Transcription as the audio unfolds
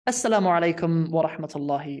Assalamu alaikum wa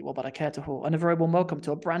rahmatullahi wa barakatuhu, and a very warm welcome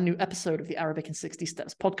to a brand new episode of the Arabic in 60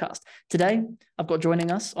 Steps podcast. Today, I've got joining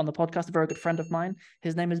us on the podcast a very good friend of mine.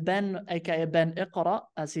 His name is Ben, aka Ben Iqra,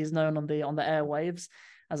 as he's known on the airwaves,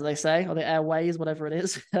 as they say, or the airways, whatever it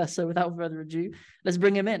is. So without further ado, let's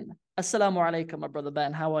bring him in. Assalamu alaikum, my brother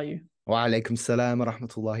Ben. How are you? Wa alaikum salam wa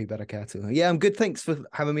rahmatullahi barakatuh. Yeah, I'm good. Thanks for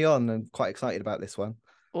having me on. I'm quite excited about this one.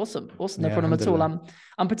 Awesome, no Yeah, problem at all. alhamdulillah.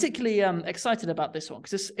 I'm particularly excited about this one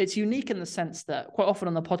because it's unique in the sense that quite often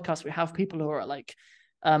on the podcast we have people who are like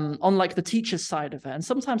on like the teacher's side of it, and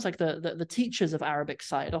sometimes like the teachers of Arabic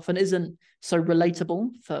side often isn't so relatable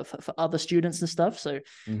for other students and stuff. So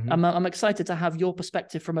Hmm. I'm excited to have your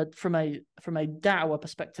perspective from a da'wah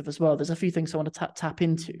perspective as well. There's a few things I want to tap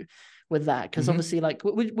into with that because Hmm. obviously, like,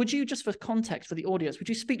 would you, just for context for the audience, would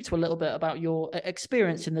you speak to a little bit about your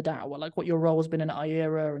experience in the da'wah, like what your role has been in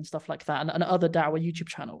IERA and stuff like that, and other da'wah YouTube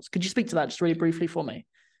channels? Could you speak to that just really briefly for me?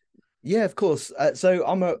 Yeah, of course. So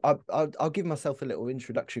I'll give myself a little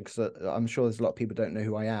introduction because I'm sure there's a lot of people don't know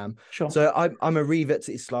who I am. Sure. So I'm a revert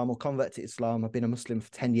to Islam or convert to Islam. I've been a Muslim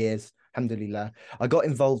for 10 years, alhamdulillah. I got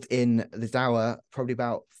involved in the Dawah probably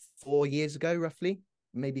about 4 years ago, roughly,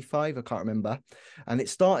 maybe five, I can't remember. And it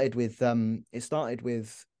started with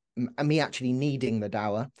me actually needing the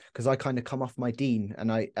Dawah because I kind of come off my deen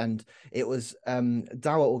and it was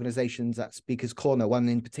Dawah organizations at Speakers Corner, one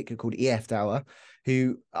in particular called EF Dawah,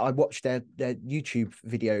 who I watched their YouTube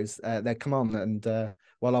videos, their command, and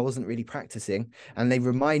while I wasn't really practicing, and they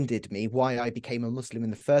reminded me why I became a Muslim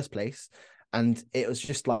in the first place. And it was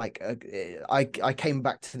just like I came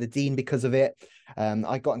back to the deen because of it.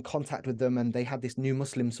 I got in contact with them, and they had this new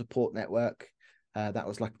Muslim support network that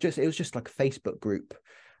was like it was just like a Facebook group,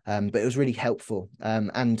 but it was really helpful.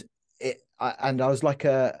 And I was like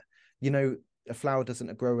you know, a flower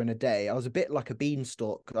doesn't grow in a day. I was a bit like a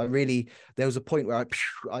beanstalk. There was a point where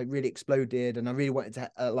I really exploded, and I really wanted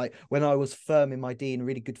to like when I was firm in my deen, a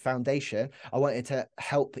really good foundation. I wanted to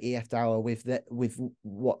help EF Dawah with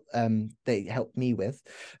what they helped me with.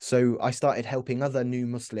 So I started helping other new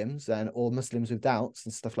Muslims or Muslims with doubts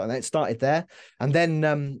and stuff like that. It started there, and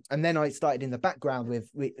then I started in the background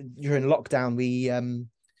during lockdown.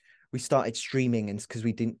 We started streaming, and because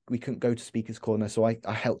we couldn't go to Speakers Corner, so I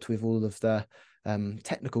helped with all of the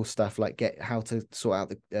technical stuff, like get how to sort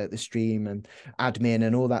out the stream and admin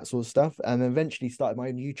and all that sort of stuff, and then eventually started my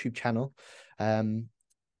own YouTube channel, um,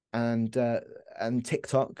 and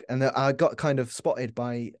TikTok, and I got kind of spotted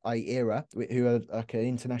by IERA, who are like an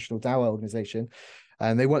international Dawah organization,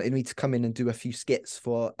 and they wanted me to come in and do a few skits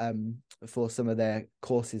for some of their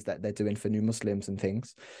courses that they're doing for new Muslims and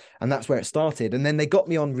things, and that's where it started. And then they got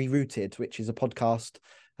me on Rerouted, which is a podcast,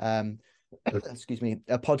 excuse me,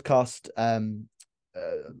 a podcast,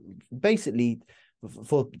 basically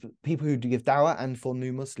for people who do give dawah and for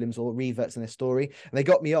new Muslims or reverts in their story. And they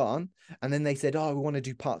got me on, and then they said, "Oh, we want to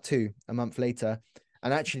do part two" a month later.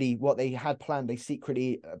 And actually, what they had planned, they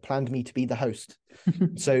secretly planned me to be the host.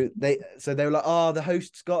 So they were like, "Oh, the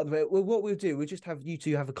host's got." Well, what we'll do, we'll just have you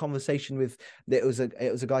two have a conversation with. It was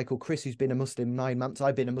a guy called Chris who's been a Muslim 9 months.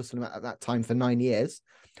 I've been a Muslim at that time for 9 years.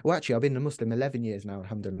 Well, actually, I've been a Muslim 11 years now.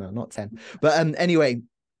 Alhamdulillah, not 10. But anyway,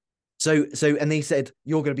 and they said,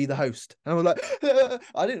 "You're going to be the host," and I was like,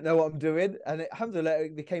 I didn't know what I'm doing, and alhamdulillah,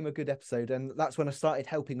 it became a good episode, and that's when I started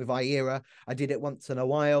helping with IERA. I did it once in a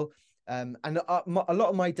while, and a lot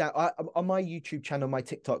of my on my YouTube channel, my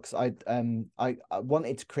TikToks, I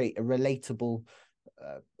wanted to create a relatable.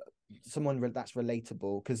 Uh, Someone that's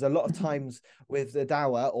relatable, because a lot of times with the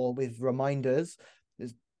dawah or with reminders,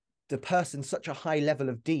 the person's such a high level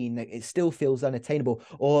of deen that it still feels unattainable,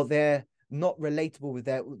 or they're not relatable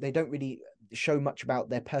they don't really show much about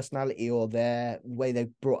their personality or their way they're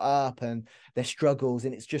brought up and their struggles,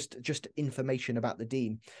 and it's just information about the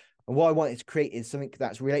deen. And what I wanted to create is something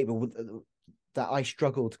that's relatable, that I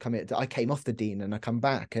struggled to come in, that I came off the deen and I come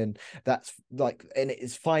back, and that's like, and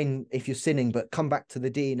it's fine if you're sinning, but come back to the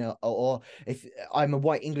deen, or if I'm a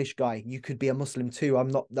white English guy, you could be a Muslim too. I'm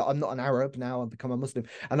not an Arab now. I've become a Muslim,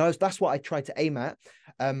 and that's what I tried to aim at.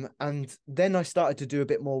 And then I started to do a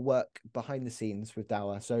bit more work behind the scenes with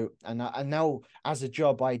Dawah. So and now as a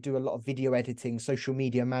job, I do a lot of video editing, social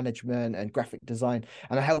media management, and graphic design,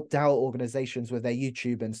 and I help Dawah organizations with their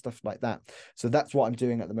YouTube and stuff like that. So that's what I'm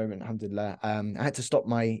doing at the moment, alhamdulillah. I had to stop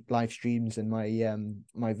my live streams and my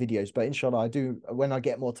my videos, but inshallah, I do, when I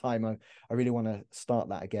get more time, I really want to start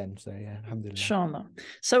that again. So yeah, alhamdulillah. Inshallah.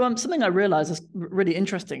 So something I realized is really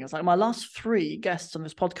interesting is like my last 3 guests on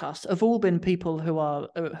this podcast have all been people who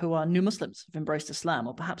are new Muslims, who've embraced Islam,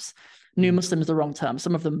 or perhaps new Muslim is the wrong term.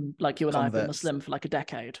 Some of them, like you and I, have been Muslim for like a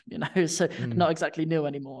decade, you know, so not exactly new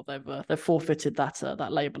anymore. They've forfeited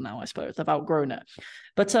that label now, I suppose. They've outgrown it.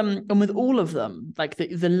 But and with all of them, like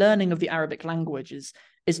the learning of the Arabic language is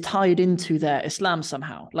tied into their Islam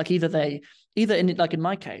somehow. Like either in, like in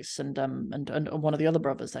my case and one of the other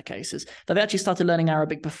brothers, their cases, that they actually started learning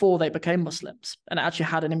Arabic before they became Muslims, and it actually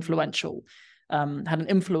had an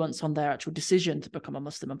influence on their actual decision to become a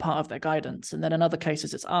Muslim and part of their guidance. And then in other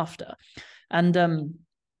cases, it's after. And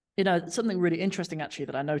you know, something really interesting actually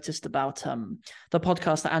that I noticed about the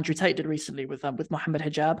podcast that Andrew Tate did recently with Mohammed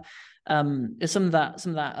Hijab, is something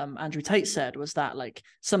that Andrew Tate said was that like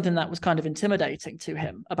something that was kind of intimidating to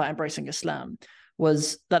him about embracing Islam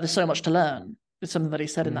was that there's so much to learn. It's something that he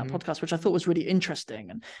said in that podcast, which I thought was really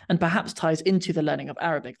interesting and perhaps ties into the learning of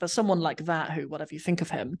Arabic. There's someone like that who, whatever you think of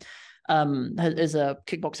him, is a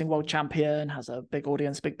kickboxing world champion, has a big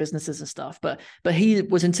audience, big businesses and stuff. But he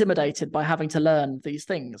was intimidated by having to learn these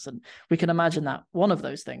things, and we can imagine that one of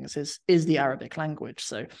those things is the Arabic language.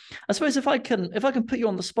 So I suppose if I can put you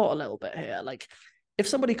on the spot a little bit here, like if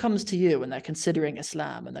somebody comes to you and they're considering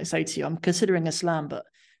Islam and they say to you, "I'm considering Islam, but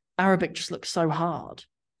Arabic just looks so hard,"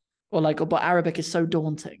 but Arabic is so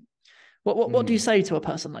daunting. What do you say to a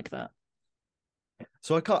person like that?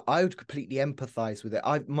 So I would completely empathize with it.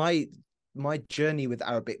 My journey with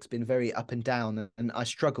Arabic's been very up and down, and I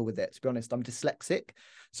struggle with it, to be honest. I'm dyslexic.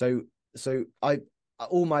 So I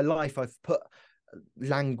all my life I've put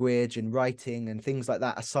language and writing and things like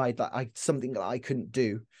that aside, like something that I couldn't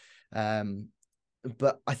do.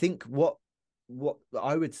 But I think what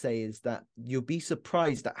I would say is that you'll be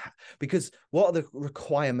surprised at, because what are the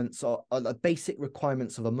requirements are the basic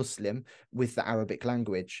requirements of a Muslim with the Arabic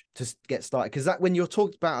language to get started? Because that when you're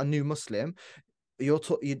talking about a new Muslim,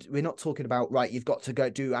 we're not talking about, right, you've got to go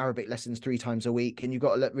do Arabic lessons 3 times a week and you've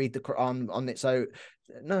got to read the Quran on it. So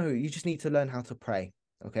no, you just need to learn how to pray.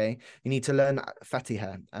 Okay, you need to learn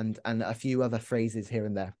Fatiha and a few other phrases here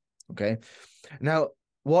and there. Okay, now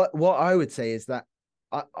what I would say is that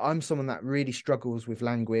I'm someone that really struggles with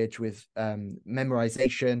language, with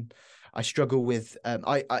memorization. I struggle with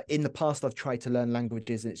I in the past I've tried to learn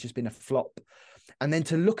languages and it's just been a flop. And then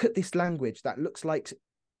to look at this language that looks like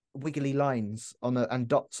wiggly lines and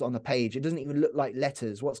dots on a page, it doesn't even look like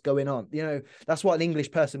letters. What's going on? You know, that's what an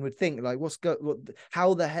English person would think. Like,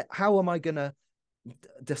 how am I gonna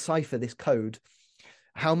decipher this code?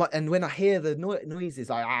 How much? And when I hear the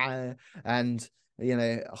noises, and you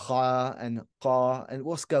know, kha and qa, and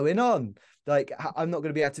what's going on? Like, I'm not going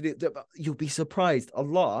to be able to do it, but you'll be surprised.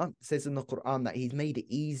 Allah says in the Quran that He's made it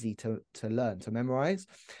easy to learn, to memorize.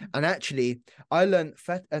 And actually, I learned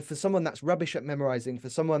for someone that's rubbish at memorizing, for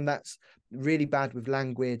someone that's really bad with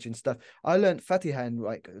language and stuff, I learned Fatiha in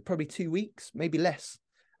like probably 2 weeks, maybe less.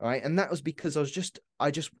 All right, and that was because it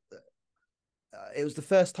was the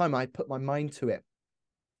first time I put my mind to it.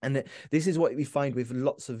 And this is what we find with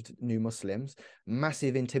lots of new Muslims: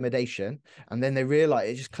 massive intimidation, and then they realize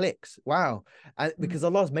it just clicks. Wow. And because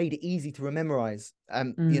Allah's made it easy to memorize,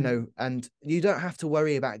 you know, and you don't have to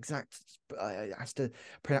worry about exact as to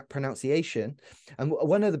pronunciation. And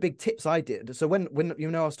one of the big tips I did, so when you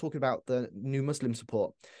know I was talking about the new Muslim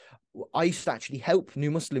support, I used to actually help new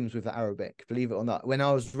Muslims with the Arabic, believe it or not, when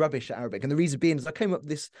I was rubbish at Arabic. And the reason being is I came up with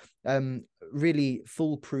this really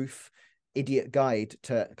foolproof idiot guide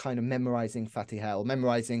to kind of memorizing Fatiha or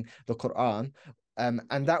memorizing the Quran,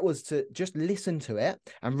 and that was to just listen to it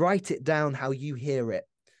and write it down how you hear it,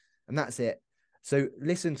 and that's it. So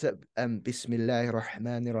listen to Bismillahir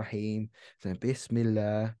Rahmanir Rahim, so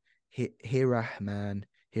Bismillah Rahman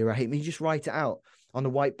Rahim. You just write it out on a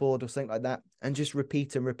whiteboard or something like that, and just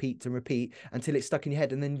repeat and repeat and repeat until it's stuck in your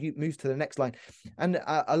head, and then you move to the next line. And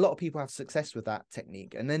a lot of people have success with that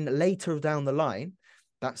technique. And then later down the line,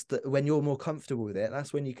 when you're more comfortable with it,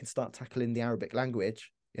 that's when you can start tackling the Arabic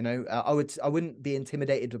language. You know, I wouldn't be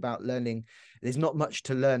intimidated about learning. There's not much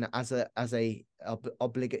to learn as a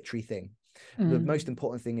obligatory thing. The most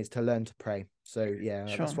important thing is to learn to pray. So yeah,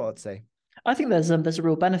 sure. That's what I'd say. I think there's a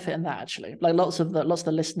real benefit in that, actually. Like lots of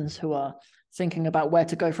the listeners who are thinking about where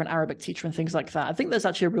to go for an Arabic teacher and things like that, I think there's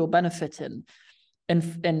actually a real benefit in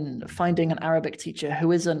finding an Arabic teacher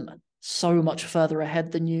who isn't so much further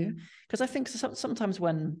ahead than you. Because I think sometimes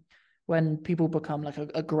when when people become like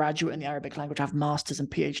a graduate in the Arabic language, have masters and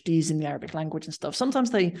PhDs in the Arabic language and stuff,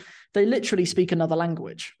 sometimes they literally speak another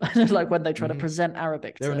language. Like when they try to present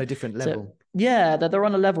Arabic, they're on a different level. Yeah, they're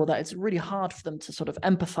on a level that it's really hard for them to sort of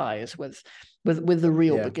empathize with the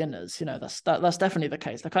real beginners. You know, that's definitely the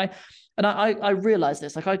case. Like I realize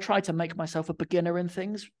this. Like I try to make myself a beginner in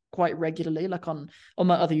things quite regularly. Like on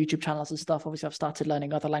my other YouTube channels and stuff. Obviously, I've started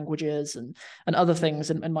learning other languages and other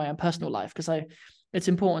things in my own personal life, because it's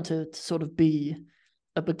important to sort of be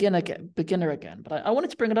a beginner again. But I wanted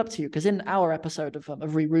to bring it up to you because in our episode of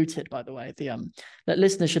Rerouted, by the way, that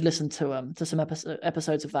listeners should listen to some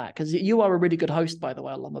episodes of that, because you are a really good host, by the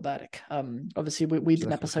way. Allah Mubarak. Obviously we did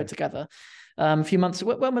an episode together a few months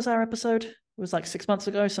ago. When was our episode? It was like 6 months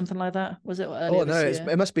ago, something like that. Was it? Oh no,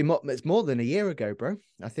 it must be more. It's more than a year ago, bro.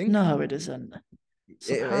 I think. No, it isn't. It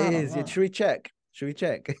is. Should we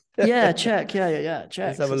check? Yeah, check. Yeah, check.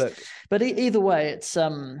 Let's have a look. But either way, it's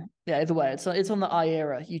on the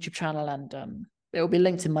iEra YouTube channel, and it will be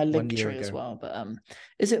linked in my link tree as well. But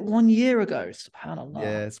is it 1 year ago? Subhanallah.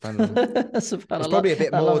 Yeah, subhanallah. Subhanallah. It's probably a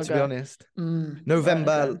bit more, to be honest.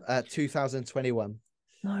 November 2021.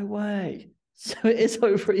 No way. So it is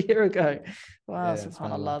over a year ago. Wow, yeah,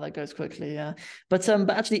 subhanallah, that goes quickly, yeah. But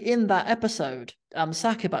actually in that episode,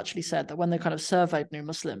 Saqib actually said that when they kind of surveyed new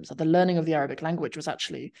Muslims, that the learning of the Arabic language was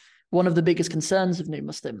actually one of the biggest concerns of new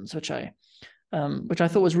Muslims, which I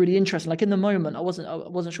thought was really interesting. Like in the moment, I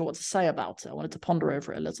wasn't sure what to say about it. I wanted to ponder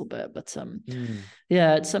over it a little bit, but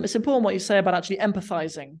yeah, it's important what you say about actually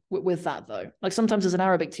empathizing with that, though. Like sometimes as an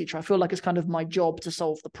Arabic teacher, I feel like it's kind of my job to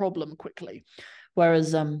solve the problem quickly.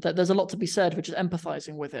 Whereas there's a lot to be said for just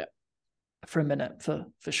empathizing with it for a minute, for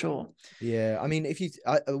sure. Yeah, I mean,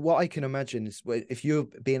 what I can imagine is if you're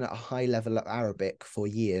being at a high level of Arabic for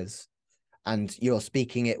years, and you're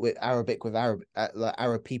speaking it with Arab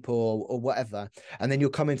people or whatever, and then you're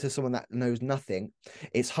coming to someone that knows nothing,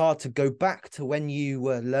 it's hard to go back to when you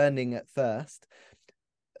were learning at first,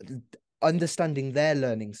 understanding their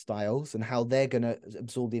learning styles and how they're going to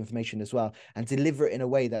absorb the information as well and deliver it in a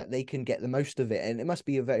way that they can get the most of it. And it must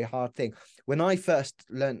be a very hard thing. When I first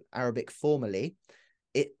learned Arabic formally,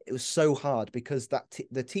 it was so hard because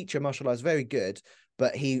the teacher, mashallah, is very good,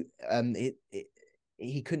 but he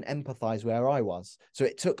couldn't empathize where I was. So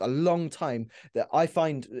it took a long time that I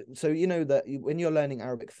find. So, you know, that when you're learning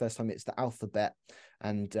Arabic first time, it's the alphabet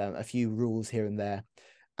and a few rules here and there.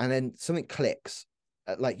 And then something clicks.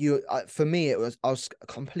 For me, I was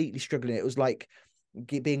completely struggling. It was like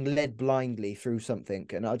being led blindly through something.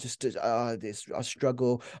 And I just, I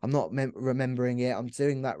struggle. I'm not remembering it. I'm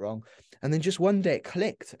doing that wrong. And then just one day it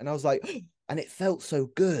clicked and I was like, and it felt so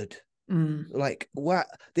good. Like what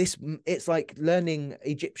it's like learning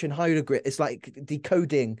Egyptian hieroglyph. It's like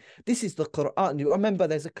decoding. This is the Quran. You remember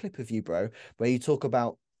there's a clip of you, bro, where you talk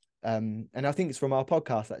about and I think it's from our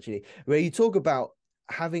podcast actually, where you talk about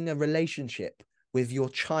having a relationship with your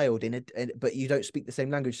child but you don't speak the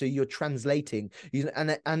same language, so you're translating.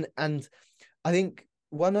 And I think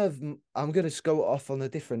I'm going to go off on a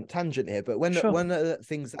different tangent here, but one of the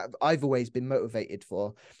things that I've always been motivated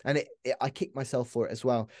for, and I kick myself for it as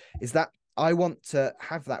well, is that I want to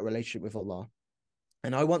have that relationship with Allah,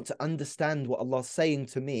 and I want to understand what Allah's saying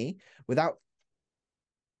to me without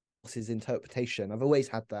his interpretation. I've always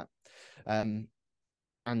had that.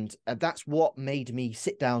 And that's what made me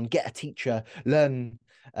sit down, get a teacher, learn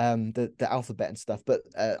the alphabet and stuff. But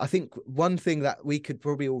I think one thing that we could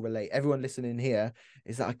probably all relate, everyone listening here,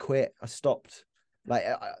 is that I quit. I stopped. Like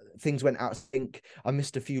things went out of sync. I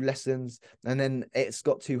missed a few lessons, and then it's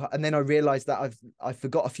got too. And then I realized that I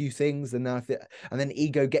forgot a few things, and then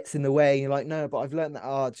ego gets in the way. And you're like, no, but I've learned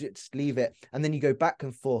that. Just leave it. And then you go back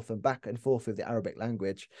and forth with the Arabic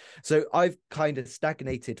language. So I've kind of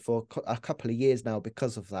stagnated for a couple of years now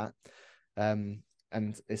because of that, and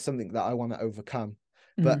it's something that I want to overcome.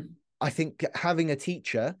 But I think having a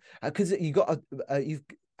teacher, because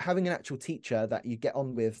having an actual teacher that you get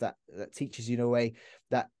on with that teaches you in a way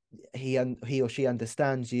that he or she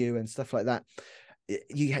understands you and stuff like that,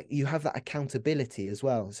 you have that accountability as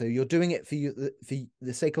well. So you're doing it for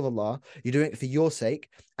the sake of Allah, you're doing it for your sake,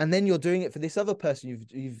 and then you're doing it for this other person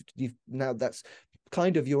you've now that's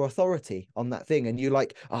kind of your authority on that thing, and you're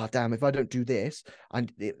like, oh damn, if I don't do this,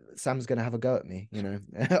 Sam's gonna have a go at me, you know,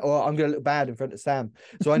 or I'm gonna look bad in front of Sam,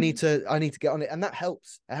 so I need to get on it. And that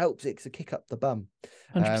helps. It's a kick up the bum.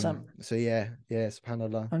 100%. So yeah,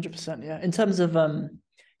 subhanallah. 100%. Yeah. In terms of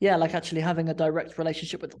yeah, like actually having a direct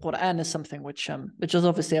relationship with the Quran is something which is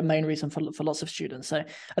obviously a main reason for lots of students. So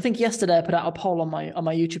I think yesterday I put out a poll on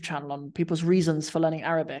my YouTube channel on people's reasons for learning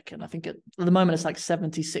Arabic, and I think at the moment it's like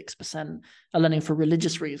 76% are learning for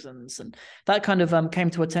religious reasons, and that kind of came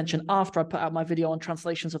to attention after I put out my video on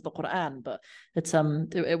translations of the Quran. But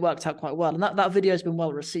it worked out quite well, and that video has been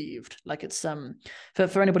well received. Like it's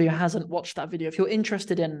for anybody who hasn't watched that video, if you're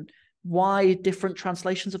interested in why different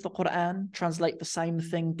translations of the Quran translate the same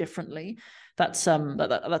thing differently, that's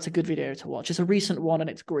a good video to watch. It's a recent one and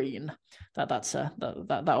it's green.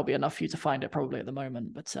 That'll be enough for you to find it probably at the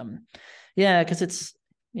moment. But yeah, because it's,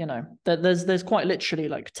 you know, there's quite literally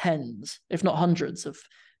like tens, if not hundreds, of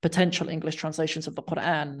potential English translations of the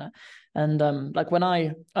Quran. And like when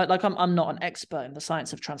I'm not an expert in the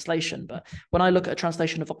science of translation, but when I look at a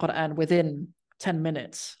translation of the Quran within 10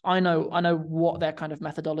 minutes, I know what their kind of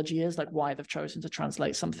methodology is, like why they've chosen to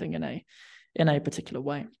translate something in a particular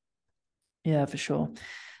way. Yeah, for sure.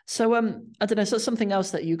 So I don't know, so something else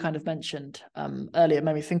that you kind of mentioned earlier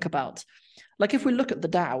made me think about, like if we look at the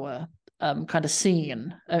dawah kind of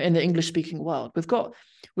scene in the English speaking world, we've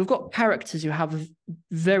got characters who have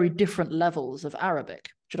very different levels of Arabic.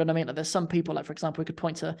 Do you know what I mean? Like there's some people, like for example, we could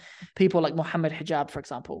point to people like Muhammad Hijab, for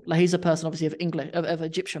example. Like he's a person obviously of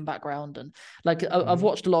Egyptian background, and like I've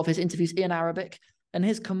watched a lot of his interviews in Arabic, and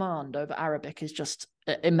his command over Arabic is just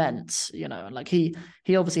immense, you know. And like he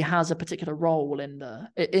obviously has a particular role in the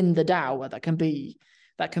dawah that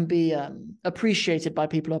can be appreciated by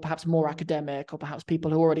people who are perhaps more academic, or perhaps people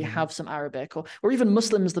who already have some Arabic, or even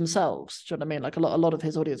Muslims themselves. Do you know what I mean? Like a lot of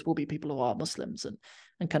his audience will be people who are Muslims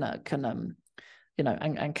and can you know,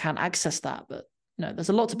 and can access that. But you know, there's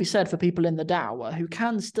a lot to be said for people in the dawah who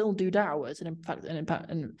can still do dawahs, and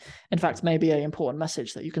in fact, maybe an important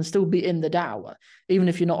message that you can still be in the dawah even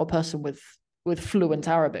if you're not a person with fluent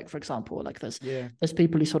Arabic, for example. Like there's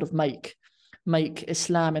people who sort of make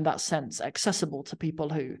Islam in that sense accessible to people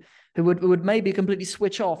who would maybe completely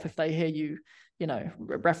switch off if they hear you know,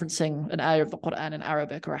 referencing an ayah of the Quran in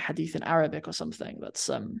Arabic or a hadith in Arabic or something. That's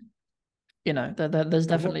you know, there's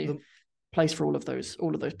definitely place for all of those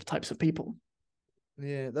types of people.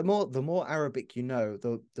 Yeah, the more Arabic you know,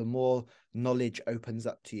 the more knowledge opens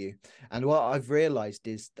up to you. And what I've realized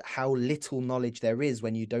is how little knowledge there is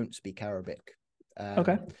when you don't speak Arabic.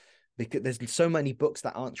 Okay. Because there's so many books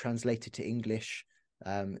that aren't translated to English.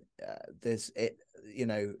 There's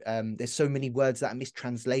so many words that are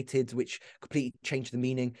mistranslated, which completely change the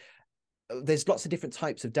meaning. There's lots of different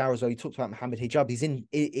types of dawah as well. You talked about Muhammad Hijab.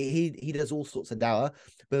 He does all sorts of dawah,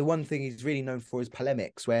 but the one thing he's really known for is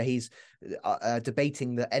polemics, where he's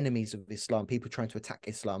debating the enemies of Islam, people trying to attack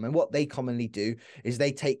Islam. And what they commonly do is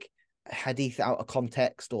they take hadith out of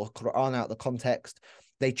context or Quran out of the context.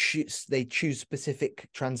 They choose specific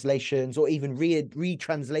translations, or even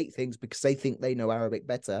retranslate things because they think they know Arabic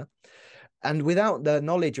better. And without the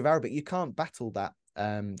knowledge of Arabic, you can't battle that.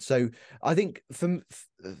 So I think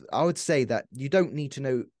I would say that you don't need to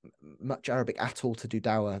know much Arabic at all to do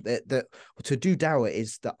dawah. To do dawah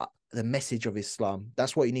is the message of Islam.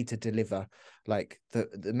 That's what you need to deliver, like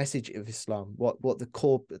the message of Islam, what the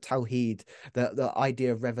core tawheed, the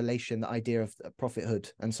idea of revelation, the idea of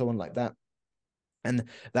prophethood, and so on like that. And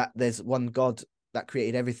that there's one God that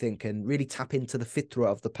created everything, can really tap into the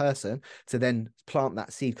fitrah of the person to then plant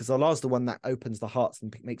that seed, because Allah is the one that opens the hearts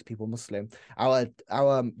and makes people Muslim. Our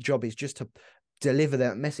job is just to deliver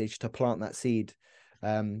that message, to plant that seed.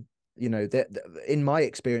 You know, in my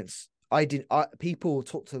experience, people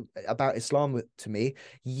talked about Islam to me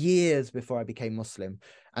years before I became Muslim,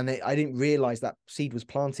 and I didn't realize that seed was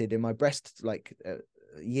planted in my breast like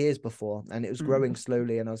years before, and it was growing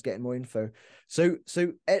slowly, and I was getting more info. So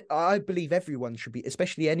I believe everyone should be,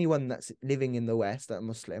 especially anyone that's living in the West that are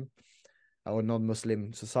Muslim or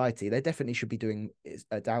non-Muslim society, they definitely should be doing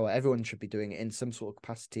a dawah. Everyone should be doing it in some sort of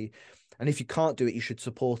capacity, and if you can't do it, you should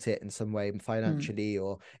support it in some way, financially,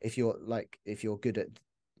 or if you're good at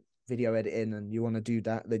video editing and you want to do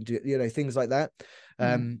that, then do, you know, things like that.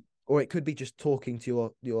 Or it could be just talking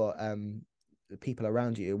to your people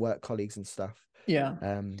around you, your work colleagues and stuff.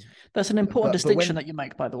 Yeah, that's an important distinction that you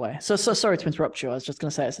make, by the way. So sorry to interrupt you. I was just going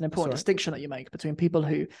to say it's an important distinction that you make between people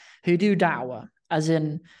who do dawah, as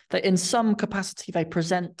in that in some capacity they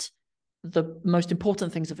present the most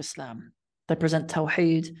important things of Islam. They present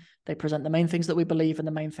tawheed. They present the main things that we believe and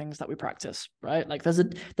the main things that we practice. Right? Like there's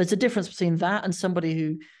a difference between that and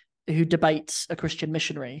somebody who debates a Christian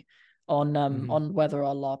missionary on whether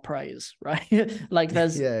Allah prays, right? Like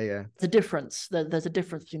there's a difference. There's a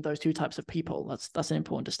difference between those two types of people. That's an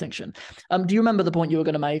important distinction. Do you remember the point you were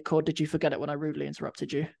going to make, or did you forget it when I rudely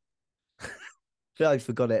interrupted you? I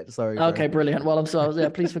forgot it. Sorry, bro. Okay, brilliant. Well, I'm sorry. Yeah,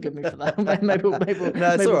 please forgive me for that. No,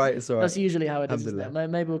 it's all right. It's all right. That's usually how it is, isn't it? Alhamdulillah.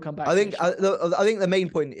 Maybe we'll come back I to it, think inshallah. I think the main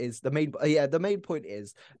point is the main point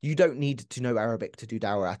is you don't need to know Arabic to do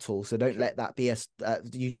dawah at all. So don't let that be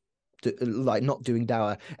you like not doing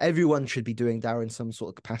dawah. Everyone should be doing dawah in some sort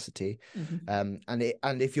of capacity. And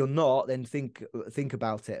if you're not, then think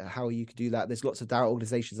about it, how you could do that. There's lots of dawah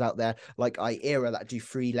organizations out there like IERA that do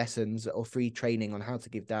free lessons or free training on how to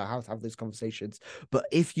give dawah, how to have those conversations. But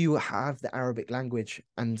if you have the Arabic language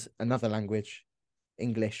and another language,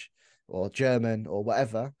 English or German or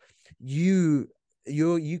whatever, you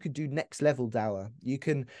could do next level dawah. You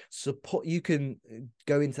can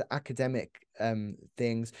go into academic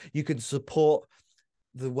things. You can support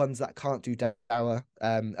the ones that can't do dawah,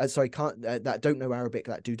 can't that don't know Arabic,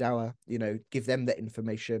 that do dawah, give them the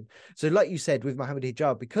information. So like you said with Muhammad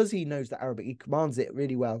Hijab, because he knows the Arabic, he commands it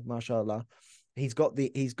really well, mashallah. He's got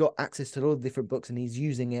access to all the different books and he's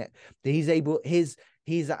using it. He's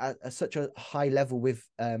at such a high level with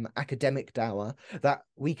academic dawah that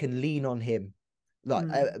we can lean on him. Like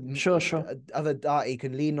Sure. Other Dati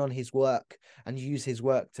can lean on his work and use his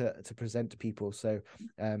work to present to people. So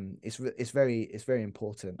it's very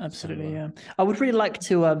important. Absolutely, so, yeah. I would really like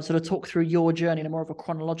to sort of talk through your journey in a more of a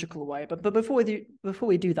chronological way. But before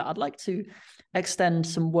we do that, I'd like to extend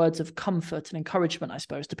some words of comfort and encouragement, I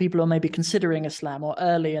suppose, to people who are maybe considering Islam or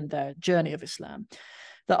early in their journey of Islam.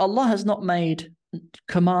 That Allah has not made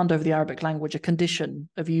command over the Arabic language a condition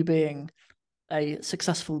of you being a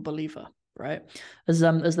successful believer, right? As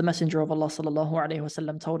the Messenger of Allah sallallahu alaihi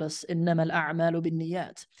wasallam told us, "Innama al-a'malu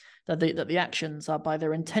bin-niyyat," that the actions are by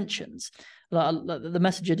their intentions. The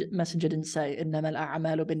messenger didn't say "Innama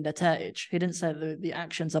al-a'malu bin-nata'ij." He didn't say the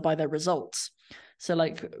actions are by their results. So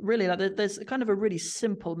really, there's kind of a really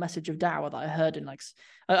simple message of da'wah that I heard in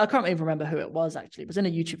I can't even remember who it was actually. It was in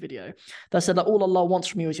a YouTube video that said that all Allah wants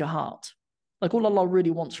from you is your heart. Like all Allah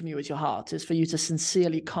really wants from you is your heart, is for you to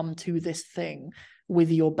sincerely come to this thing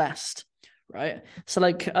with your best. Right. So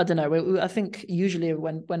I don't know. I think usually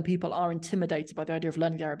when people are intimidated by the idea of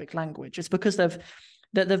learning the Arabic language, it's because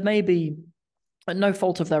they've maybe at no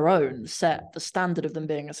fault of their own set the standard of them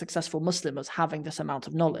being a successful Muslim as having this amount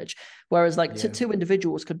of knowledge. Whereas two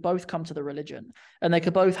individuals could both come to the religion and they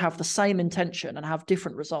could both have the same intention and have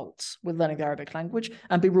different results with learning the Arabic language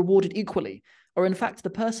and be rewarded equally. Or in fact, the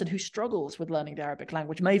person who struggles with learning the Arabic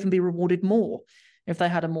language may even be rewarded more if they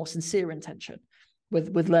had a more sincere intention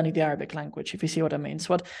with learning the Arabic language, if you see what I mean.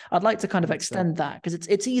 So I'd like to kind of extend that, because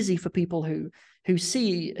it's easy for people who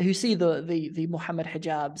see the Muhammad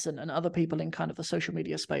hijabs and other people in kind of the social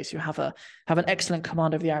media space who have an excellent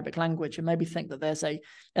command of the Arabic language and maybe think that there's an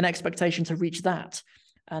expectation to reach that.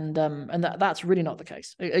 And that's really not the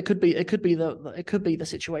case. It could be the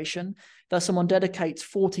situation that someone dedicates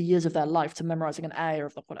 40 years of their life to memorizing an ayah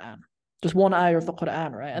of the Quran, just one ayah of the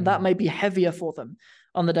Quran, right? And that may be heavier for them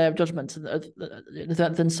on the Day of Judgment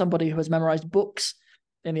than somebody who has memorized books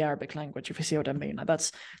in the Arabic language, if you see what I mean.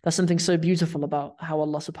 That's something so beautiful about how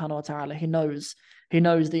Allah subhanahu wa ta'ala, He knows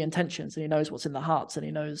the intentions and He knows what's in the hearts and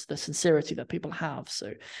He knows the sincerity that people have.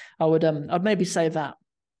 So I'd maybe say that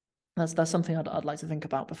that's something I'd like to think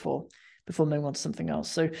about before moving on to something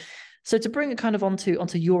else. So to bring it kind of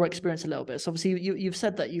onto your experience a little bit. So obviously you've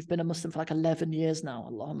said that you've been a Muslim for 11 years now.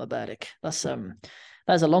 Allahumma barik.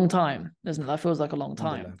 That's a long time, isn't it? That feels like a long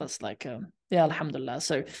time. That's alhamdulillah.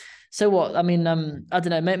 So what? I mean, I don't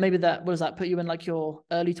know. Maybe what does that put you in your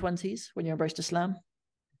early 20s when you embraced Islam?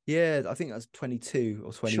 Yeah, I think I was 22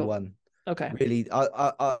 or 21. Sure. Okay. Really,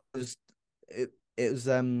 I was. It was.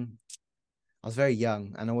 I was very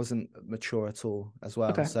young and I wasn't mature at all as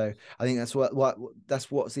well. Okay. So I think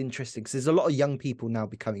that's what's interesting, because there's a lot of young people now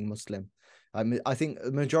becoming Muslim. I think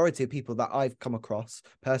the majority of people that I've come across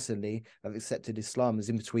personally have accepted Islam is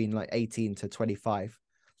in between 18 to 25,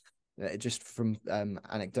 just from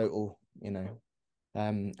anecdotal,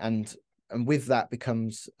 and with that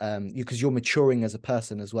becomes because you're maturing as a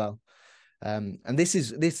person as well, and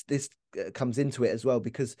this comes into it as well,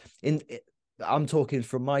 because I'm talking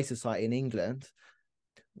from my society in England,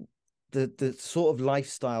 the sort of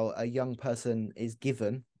lifestyle a young person is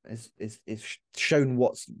given is shown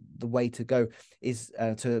what's the way to go is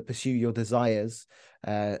to pursue your desires,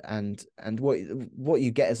 and what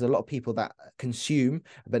you get is a lot of people that consume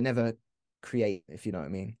but never create, if you know what I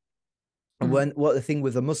mean. And what the thing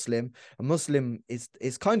with a Muslim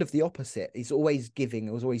is kind of the opposite. He's always giving, he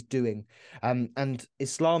was always doing. And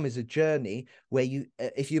Islam is a journey where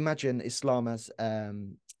if you imagine Islam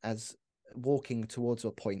as walking towards a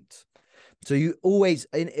point. So you always,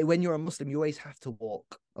 when you're a Muslim, you always have to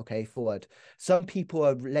walk. okay, forward. Some people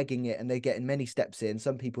are legging it and they're getting many steps in.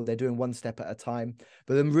 Some people, they're doing one step at a time.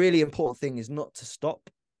 But the really important thing is not to stop,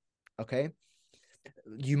 okay?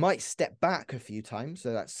 You might step back a few times,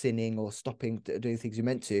 so that's sinning or stopping doing things you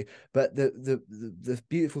meant to. But the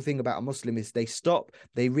beautiful thing about a Muslim is they stop,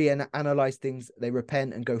 they reanalyze things, they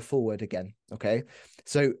repent and go forward again. Okay,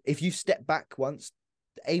 so if you step back once,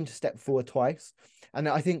 aim to step forward twice. And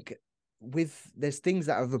I think there's things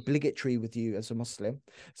that are obligatory with you as a Muslim,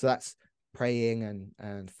 so that's praying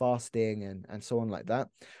and fasting and so on like that.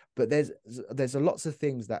 But there's a lots of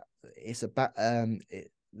things that it's about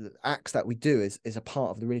the acts that we do is a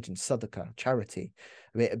part of the religion. Sadaqah, charity,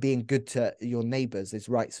 I mean, being good to your neighbors, there's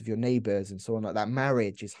rights of your neighbors and so on like that.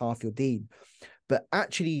 Marriage is half your deen. But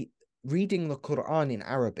actually reading the Quran in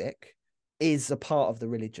Arabic is a part of the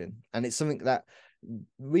religion, and it's something that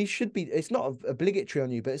we should be, it's not obligatory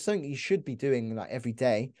on you, but it's something you should be doing like every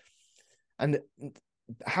day. And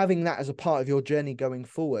having that as a part of your journey going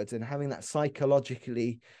forward, and having that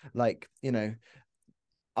psychologically, like, you know,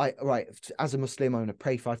 as a Muslim, I'm going to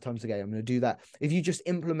pray 5 times a day, I'm going to do that. If you just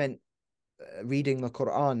implement reading the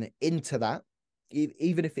Quran into that,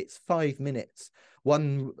 even if it's 5 minutes,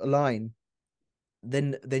 one line,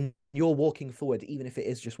 then you're walking forward, even if it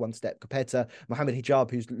is just one step, compared to Muhammad Hijab,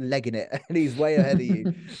 who's legging it and he's way ahead of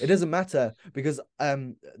you. It doesn't matter, because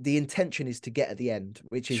the intention is to get at the end,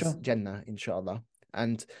 which is Jannah, inshallah.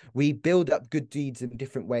 And we build up good deeds in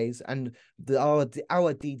different ways, and our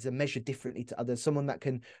deeds are measured differently to others. Someone that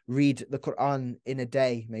can read the Quran in a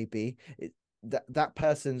day, maybe that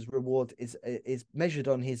person's reward is measured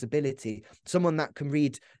on his ability. Someone that can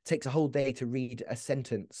read, takes a whole day to read a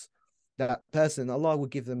sentence, that person, Allah will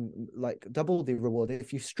give them like double the reward.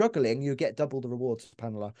 If you're struggling, you get double the reward,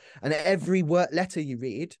 subhanAllah. And every letter you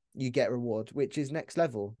read, you get reward, which is next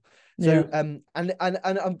level. So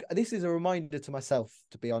this is a reminder to myself,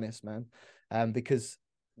 to be honest, man, because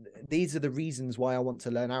these are the reasons why I want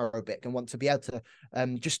to learn Arabic and want to be able to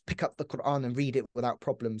just pick up the Quran and read it without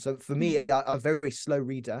problem. So for me, I'm a very slow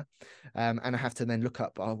reader, and I have to then look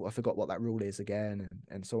up, I forgot what that rule is again,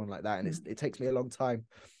 and so on like that. And it takes me a long time.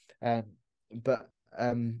 But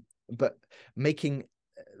making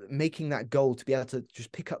that goal to be able to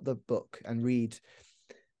just pick up the book and read,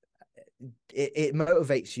 it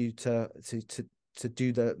motivates you to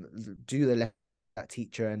do the that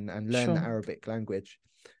teacher and learn the Arabic language.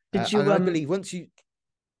 Did you? And I believe once you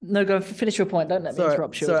go finish your point. Don't let me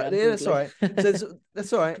interrupt you again. Yeah, that's all right.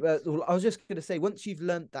 That's all right. I was just going to say, once you've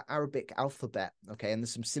learned the Arabic alphabet, okay, and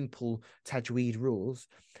there's some simple tajweed rules,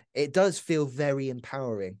 it does feel very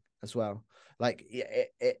empowering as well. Like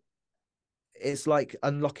it's like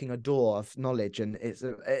unlocking a door of knowledge, and it's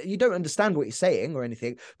you don't understand what you're saying or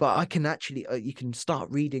anything, but I can actually you can start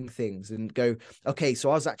reading things and go, okay,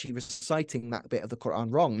 so I was actually reciting that bit of the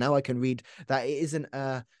Quran wrong. Now I can read that it isn't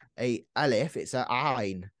a alif, it's a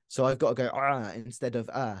ayn, so I've got to go instead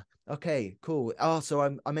of okay, cool.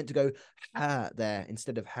 So I meant to go ha there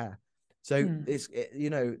instead of ha. So it's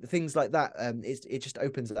things like that. It just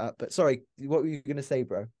opens it up. But sorry, what were you going to say,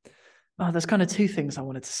 bro? Oh, there's kind of 2 things I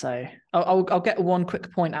wanted to say. I'll get one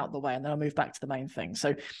quick point out the way, and then I'll move back to the main thing.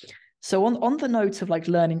 So on the note of like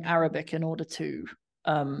learning Arabic in order to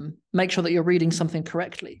make sure that you're reading something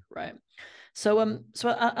correctly, right? So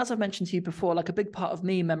as I've mentioned to you before, like a big part of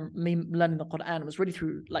me learning the Quran was really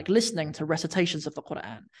through like listening to recitations of the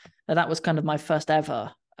Quran. And that was kind of my first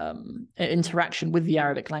ever interaction with the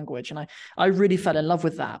Arabic language, and I really fell in love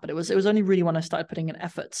with that. But it was only really when I started putting in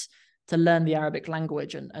efforts to learn the Arabic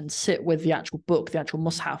language and sit with the actual book, the actual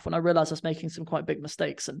mushaf, when I realized I was making some quite big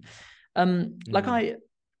mistakes. And like I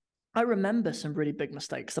remember some really big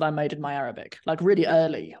mistakes that I made in my Arabic, like really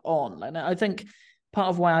early on. And I think part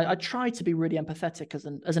of why I try to be really empathetic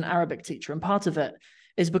as an Arabic teacher, and part of it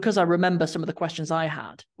is because I remember some of the questions I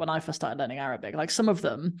had when I first started learning Arabic. Like some of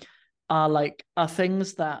them are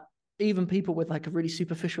things that even people with like a really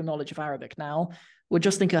superficial knowledge of Arabic now would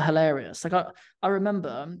just think are hilarious. Like I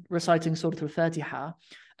remember reciting Surah Al-Fatiha,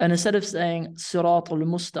 and instead of saying Sirat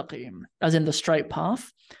al-Mustaqim, as in the straight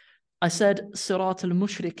path, I said Sirat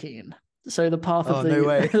al-Mushrikeen. So the path of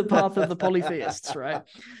the path of the polytheists, right?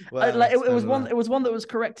 Wow, it was one that was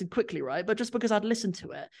corrected quickly, right? But just because I'd listened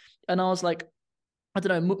to it and I was like, I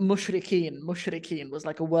don't know, mushrikeen was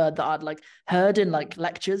like a word that I'd like heard in like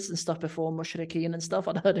lectures and stuff before, mushrikeen and stuff.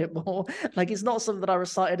 I'd heard it more. Like it's not something that I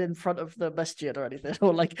recited in front of the masjid or anything,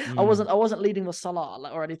 or like I wasn't leading the salah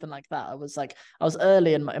or anything like that. I was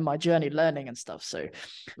early in my journey learning and stuff. So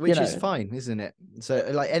which is fine, isn't it?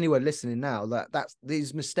 So like anyone listening now, that's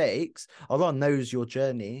these mistakes, Allah knows your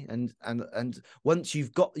journey, and once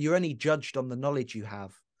you're only judged on the knowledge you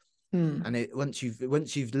have. And once you've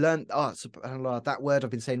learned, subhanAllah, that word I've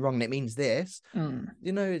been saying wrong and it means this,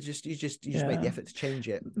 you know, you just make the effort to change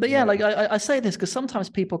it. But yeah, like I say this because sometimes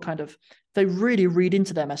people they really read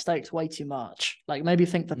into their mistakes way too much. Like maybe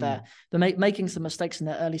think that they're making some mistakes in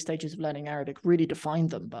their early stages of learning Arabic really define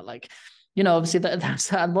them. But like, you know, obviously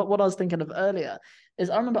that's and what I was thinking of earlier is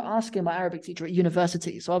I remember asking my Arabic teacher at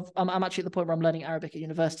university. So I'm actually at the point where I'm learning Arabic at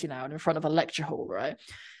university now and in front of a lecture hall, right?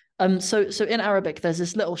 So in Arabic, there's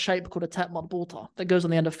this little shape called a ta marbuta that goes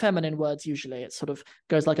on the end of feminine words. Usually, it sort of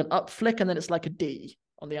goes like an up flick, and then it's like a D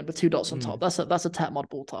on the end with two dots on top. That's a ta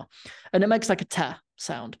marbuta, and it makes like a ta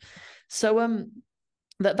sound. So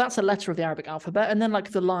that's a letter of the Arabic alphabet, and then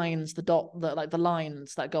like the lines, the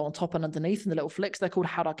lines that go on top and underneath, and the little flicks, they're called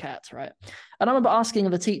harakat, right? And I remember asking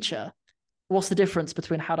the teacher, what's the difference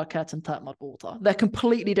between harakat and ta marbuta? They're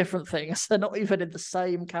completely different things. They're not even in the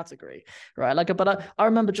same category, right? Like, but I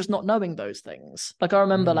remember just not knowing those things. Like, I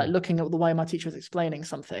remember like looking at the way my teacher was explaining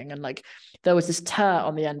something, and like there was this ta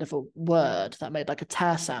on the end of a word that made like a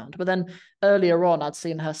ta sound. But then earlier on, I'd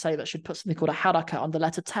seen her say that she'd put something called a harakat on the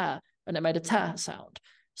letter ta, and it made a ta sound.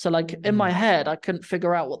 So like in my head, I couldn't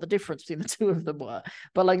figure out what the difference between the two of them were.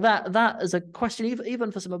 But like that is a question, even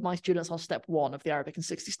for some of my students on step 1 of the Arabic in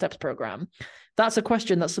 60 Steps program, that's a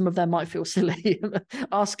question that some of them might feel silly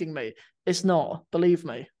asking me. It's not, believe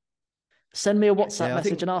me. Send me a WhatsApp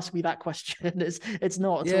message and ask me that question. It's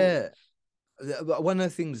not at all. One of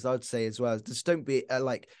the things I'd say as well, just don't be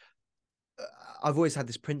I've always had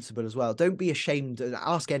this principle as well. Don't be ashamed and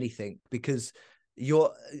ask anything, because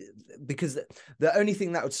the only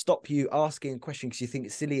thing that would stop you asking a question because you think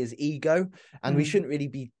it's silly is ego, and we shouldn't really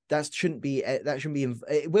be. That shouldn't be.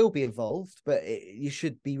 It will be involved, but you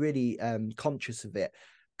should be really conscious of it,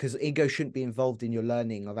 because ego shouldn't be involved in your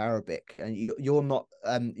learning of Arabic, and you're not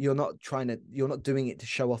doing it to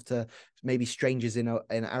show off to maybe strangers in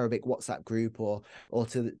an Arabic WhatsApp group or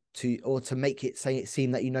to make it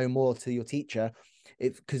seem that you know more to your teacher.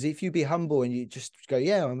 Because if you be humble and you just go,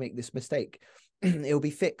 yeah, I'll make this mistake, it'll be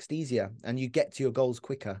fixed easier and you get to your goals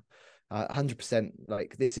quicker. 100%.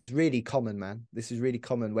 Like, this is really common, man. This is really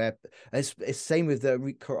common, where it's same with the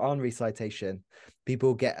Quran recitation.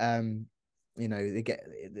 People get they get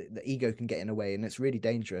the ego can get in a way, and it's really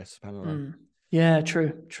dangerous. Yeah,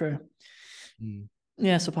 true.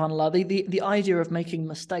 Yeah, subhanAllah. The idea of making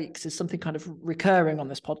mistakes is something kind of recurring on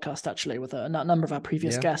this podcast, actually, with a number of our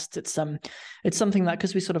previous guests. It's something that,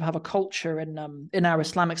 because we sort of have a culture in our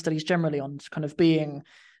Islamic studies generally on kind of being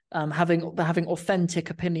having authentic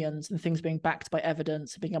opinions and things being backed by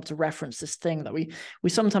evidence, being able to reference this thing, that we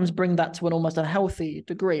sometimes bring that to an almost unhealthy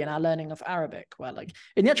degree in our learning of Arabic, where like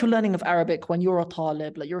in the actual learning of Arabic, when you're a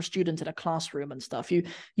talib, like you're a student in a classroom and stuff, you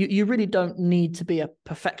really don't need to be a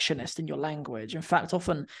perfectionist in your language. In fact,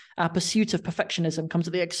 often our pursuit of perfectionism comes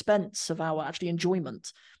at the expense of our actually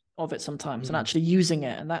enjoyment of it sometimes and actually using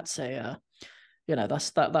it. And that's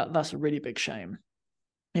that's a really big shame.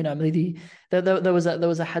 You know, maybe there was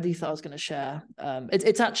a hadith I was going to share.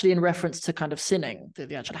 It's actually in reference to kind of sinning,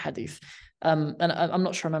 the actual hadith. And I'm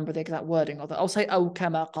not sure I remember the exact wording of it. I'll say "aw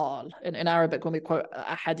kama qal." In Arabic, when we quote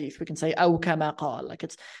a hadith, we can say "aw kama qal." Like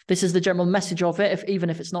this is the general message of it, even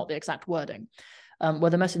if it's not the exact wording. Where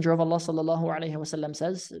the Messenger of Allah sallallahu alaihi wasallam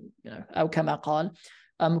says, "aw kama qal,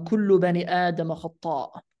 kullu bani Adam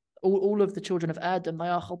khata." All of the children of Adam, they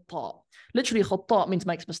are khata. Literally, khata means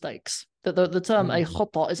makes mistakes. The term a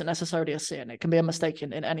khata isn't necessarily a sin. It can be a mistake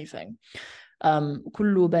in anything.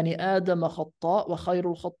 كل بني آدم خطاء وخير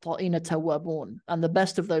الخطائين التوابون. And the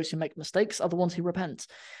best of those who make mistakes are the ones who repent.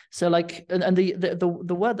 So like, and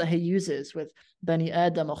the word that he uses with bani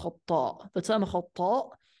Adam khata, the term khata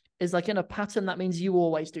is like in a pattern that means you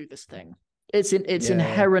always do this thing. It's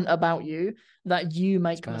inherent about you that you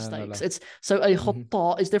make mistakes. So a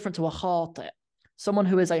khata is different to a khati. Someone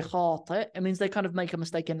who is a khati, it means they kind of make a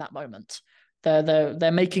mistake in that moment.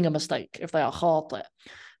 They're making a mistake if they are khati.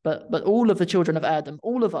 But all of the children of Adam,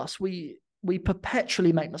 all of us, we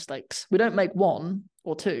perpetually make mistakes. We don't make one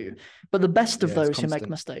or two, but the best of those who make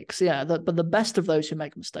mistakes, but the best of those who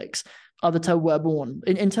make mistakes are the tawwabun.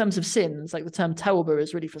 In terms of sins, like the term tawbah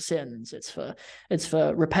is really for sins. It's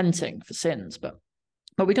for repenting for sins, but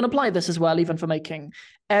we can apply this as well, even for making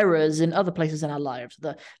errors in other places in our lives.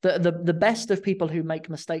 The best of people who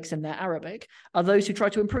make mistakes in their Arabic are those who try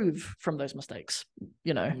to improve from those mistakes.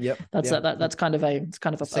 That's kind of a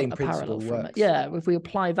parallel from it. Yeah, if we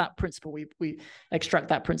apply that principle, we extract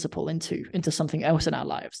that principle into something else in our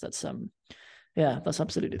lives. That's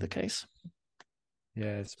absolutely the case.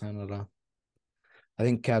 Yeah, subhanAllah. I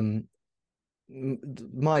think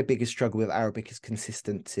my biggest struggle with Arabic is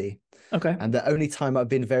consistency. Okay. And the only time I've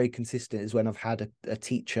been very consistent is when I've had a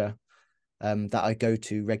teacher that I go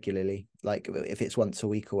to regularly, like if it's once a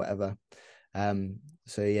week or whatever.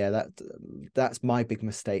 So yeah, that's my big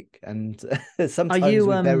mistake, and sometimes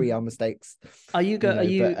we bury our mistakes. Are you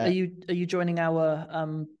joining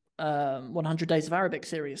our 100 Days of Arabic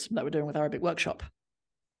series that we're doing with Arabic Workshop?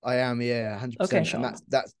 I am, yeah, 100%. Okay,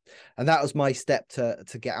 And that was my step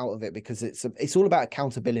to get out of it, because it's all about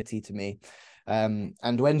accountability to me.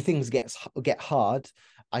 And when things get hard,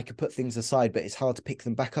 I could put things aside, but it's hard to pick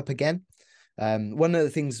them back up again. One of the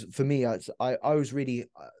things for me, I was really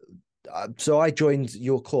so I joined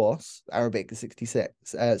your course, Arabic 66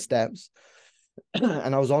 steps,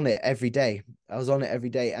 and I was on it every day.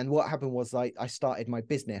 And what happened was I started my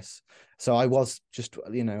business. So I was just,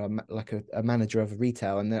 like a manager of a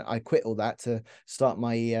retail, and then I quit all that to start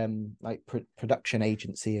my production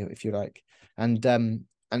agency, if you like. And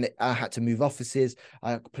I had to move offices.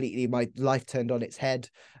 My life turned on its head,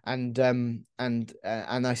 and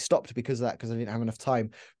I stopped because of that, because I didn't have enough time.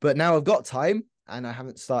 But now I've got time, and I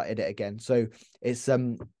haven't started it again. So it's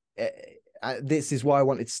this is why I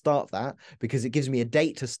wanted to start that, because it gives me a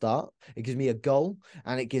date to start, it gives me a goal,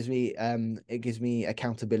 and it gives me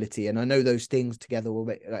accountability. And I know those things together will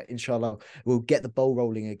make, inshallah, we'll get the ball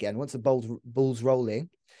rolling again. Once the ball's rolling,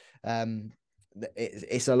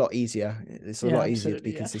 it's a lot easier. It's a lot easier to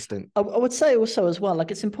be consistent. I would say also as well,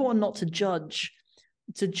 like, it's important not to judge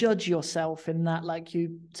yourself in that, like,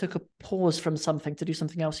 you took a pause from something to do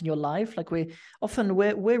something else in your life. Like, we're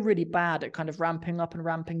really bad at kind of ramping up and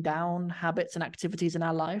ramping down habits and activities in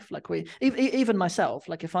our life. Like, even myself,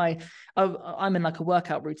 like, if I'm in like a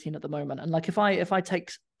workout routine at the moment, and like if I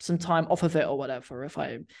take some time off of it or whatever, if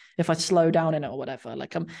I slow down in it or whatever,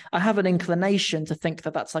 like I have an inclination to think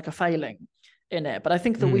that that's like a failing in it. But I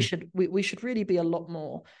think that we should really be a lot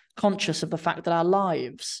more conscious of the fact that our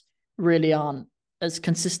lives really aren't as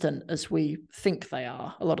consistent as we think they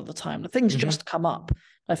are a lot of the time. The things just come up.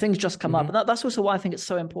 Things just come up. And that's also why I think it's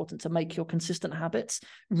so important to make your consistent habits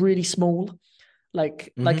really small.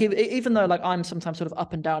 Like even though, like, I'm sometimes sort of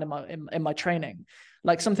up and down in my training,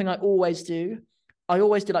 like, something I always do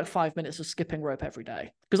like 5 minutes of skipping rope every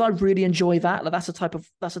day, because I really enjoy that. Like, that's a type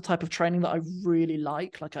of training that I really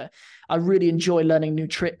like. Like, I really enjoy learning new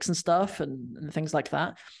tricks and stuff and things like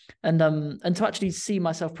that. And to actually see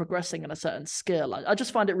myself progressing in a certain skill, I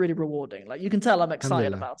just find it really rewarding. Like, you can tell I'm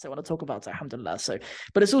excited about it when I talk about it, alhamdulillah. So,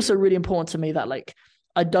 but it's also really important to me that, like,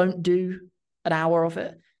 I don't do an hour of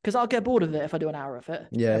it, because I'll get bored of it if I do an hour of it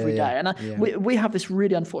every day. And we have this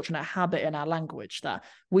really unfortunate habit in our language that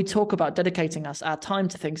we talk about dedicating our time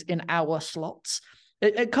to things in hour slots.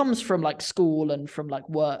 It comes from like school and from like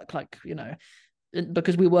work, like,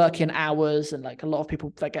 because we work in hours, and like a lot of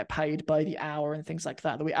people that get paid by the hour and things like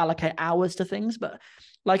that we allocate hours to things. But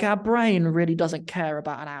like, our brain really doesn't care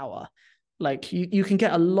about an hour. Like, you can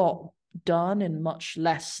get a lot done in much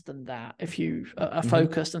less than that if you are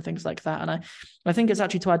focused and things like that. And I think it's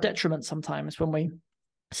actually to our detriment sometimes when we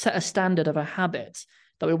set a standard of a habit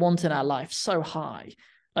that we want in our life so high,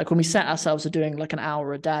 like when we set ourselves to doing like an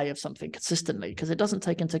hour a day of something consistently, because it doesn't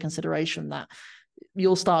take into consideration that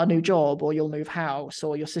you'll start a new job, or you'll move house,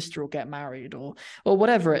 or your sister will get married, or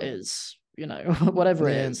whatever it is, whatever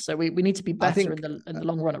it is. So we need to be better in the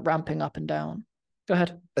long run at ramping up and down. Go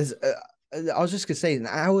ahead. I was just going to say, an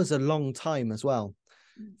hour's a long time as well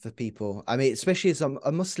for people. I mean, especially as a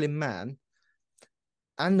Muslim man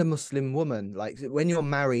and a Muslim woman. Like, when you're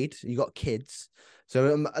married, you got kids.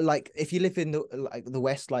 So, like, if you live in the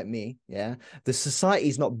West, like me, the society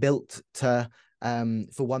is not built to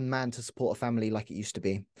for one man to support a family like it used to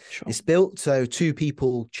be. Sure. It's built so two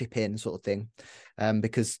people chip in, sort of thing,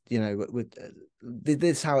 because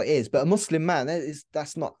this is how it is. But a Muslim man,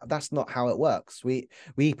 that's not how it works.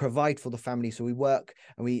 We provide for the family, so we work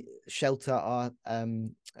and we shelter our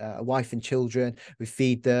wife and children. We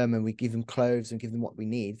feed them and we give them clothes and give them what we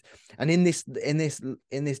need. And in this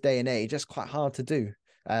day and age, that's quite hard to do.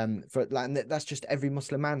 That's just every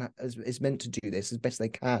Muslim man is meant to do this as best they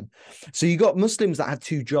can. So you got Muslims that have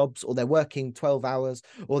two jobs, or they're working 12 hours,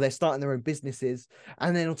 or they're starting their own businesses,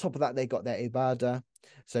 and then on top of that they got their ibadah,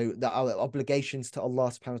 so our obligations to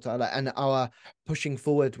Allah subhanahu wa ta'ala, and our pushing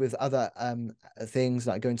forward with other things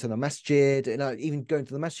like going to the masjid. Even going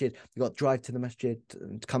to the masjid, you got to drive to the masjid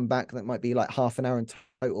and come back. That might be like half an hour in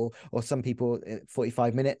total, or some people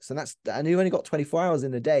 45 minutes, and you only got 24 hours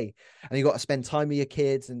in a day, and you got to spend time with your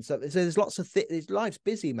kids, and so there's lots of life's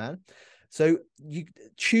busy, man. So you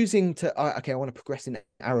choosing to I want to progress in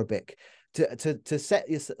Arabic, to set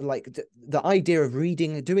your, like, the idea of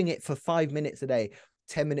doing it for 5 minutes a day,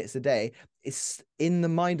 10 minutes a day, it's in the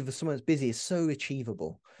mind of someone that's busy, is so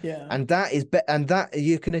achievable. Yeah. And that is and that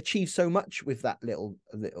you can achieve so much with that little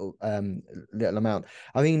amount.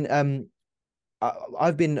 I mean,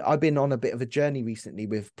 I've been on a bit of a journey recently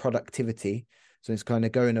with productivity, so it's kind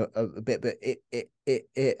of going a bit, but it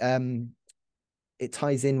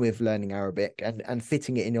ties in with learning Arabic and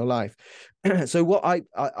fitting it in your life. So what I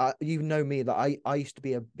you know me, that I used to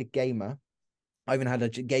be a big gamer. I even had a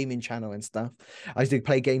gaming channel and stuff. I used to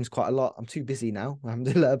play games quite a lot. I'm too busy now,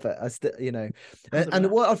 alhamdulillah, but I still, you know. And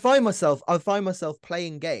what I'd find myself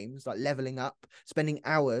playing games, like leveling up, spending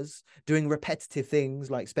hours doing repetitive things,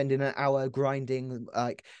 like spending an hour grinding,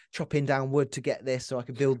 like chopping down wood to get this so I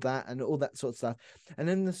could build that and all that sort of stuff. And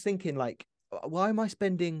then I was thinking, like, why am I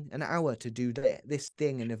spending an hour to do this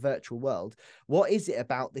thing in a virtual world? What is it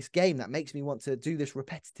about this game that makes me want to do this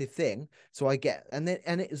repetitive thing? So I get, and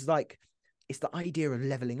it was like, it's the idea of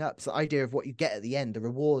leveling up. It's the idea of what you get at the end, a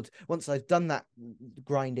reward. Once I've done that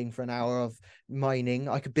grinding for an hour of mining,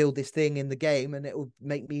 I could build this thing in the game and it will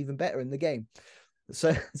make me even better in the game.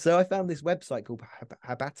 So I found this website called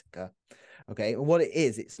Habatica. Okay. And what it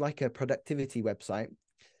is, it's like a productivity website,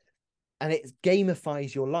 and it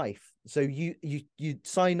gamifies your life. So you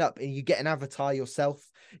sign up and you get an avatar yourself.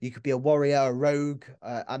 You could be a warrior, a rogue,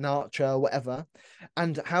 an archer, whatever.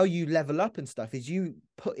 And how you level up and stuff is you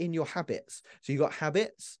put in your habits. So you've got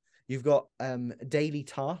habits, you've got daily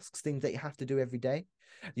tasks, things that you have to do every day.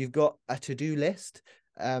 You've got a to-do list,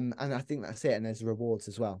 and I think that's it. And there's rewards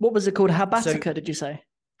as well. What was it called? Habatica, did you say?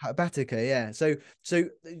 Habatica, yeah. So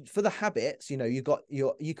for the habits, you know, you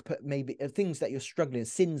could put maybe things that you're struggling,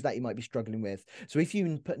 sins that you might be struggling with. So if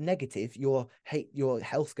you put negative, your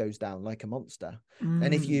health goes down like a monster.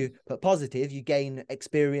 And if you put positive, you gain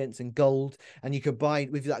experience and gold, and you could buy,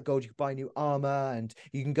 with that gold, you can buy new armor, and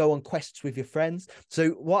you can go on quests with your friends. So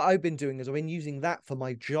what I've been doing is I've been using that for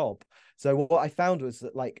my job. So what I found was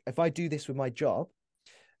that, like, if I do this with my job,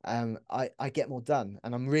 I get more done,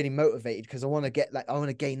 and I'm really motivated because I want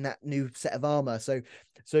to gain that new set of armor.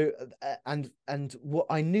 And what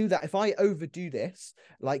I knew, that if I overdo this,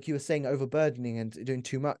 like you were saying, overburdening and doing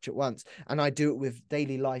too much at once, and I do it with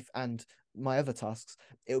daily life and my other tasks,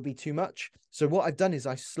 it will be too much. So what I've done is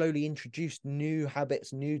I slowly introduced new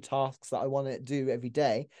habits, new tasks that I want to do every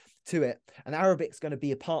day to it, and Arabic's going to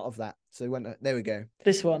be a part of that. So there we go.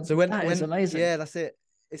 This one. So that is amazing. Yeah, that's it.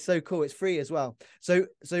 It's so cool. It's free as well. So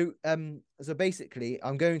basically,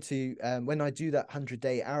 I'm going to when I do that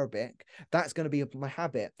 100-day Arabic, that's going to be my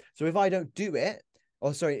habit. So if I don't do it,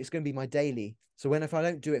 it's going to be my daily. So if I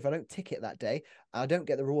don't do it, if I don't tick it that day, I don't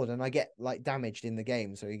get the reward, and I get like damaged in the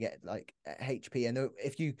game. So you get like HP, and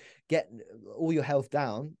if you get all your health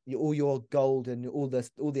down, all your gold and all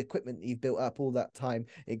the equipment that you've built up all that time,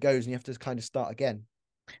 it goes, and you have to kind of start again.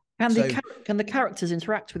 Can the characters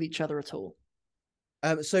interact with each other at all?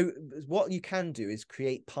 So what you can do is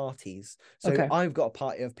create parties. So I've got a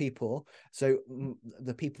party of people. So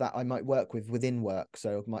the people that I might work with within work.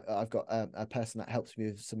 So I've got a person that helps me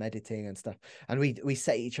with some editing and stuff. And we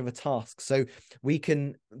set each other tasks. So we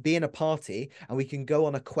can be in a party and we can go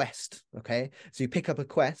on a quest. Okay. So you pick up a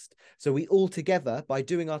quest. So we all together, by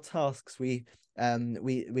doing our tasks, we're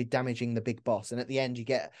damaging the big boss, and at the end you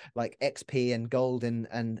get like XP and gold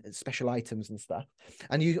and special items and stuff.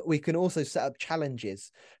 And we can also set up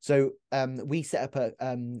challenges. So we set up a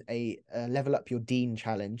level up your deen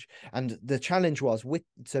challenge, and the challenge was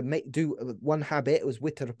do one habit. It was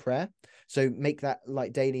witr prayer, so make that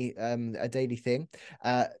like daily a daily thing,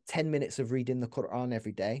 10 minutes of reading the Quran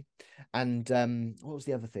every day. And what was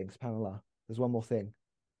the other thing? SubhanAllah, there's one more thing.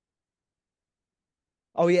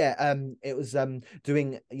 Oh yeah, it was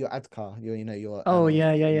doing your adkar, your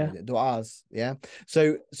du'as, yeah.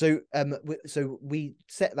 So we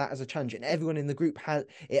set that as a challenge, and everyone in the group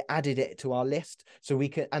added it to our list, so we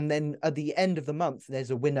can. And then at the end of the month,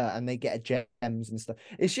 there's a winner, and they get gems and stuff.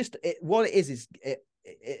 It's just what it is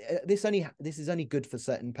this is only good for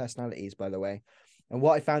certain personalities, by the way. And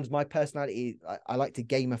what I found is my personality, I like to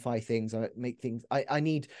gamify things. I make things.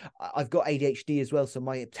 I've got ADHD as well, so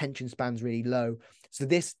my attention span's really low. So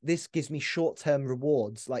this gives me short-term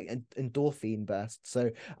rewards, like endorphin bursts. So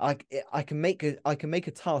I can make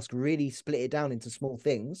a task, really split it down into small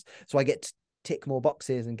things, so I get to tick more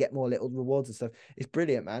boxes and get more little rewards and stuff. It's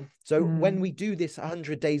brilliant, man. So when we do this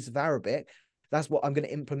 100 days of Arabic, that's what I'm going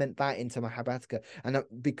to implement that into my Habatica. And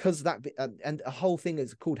because that and a whole thing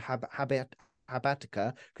is called Habatica,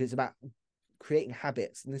 because it's about creating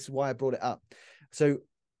habits, and this is why I brought it up. So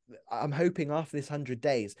I'm hoping after this 100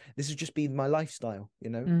 days, this has just been my lifestyle,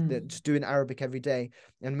 just doing Arabic every day,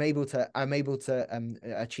 and I'm able to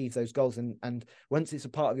achieve those goals. And once it's a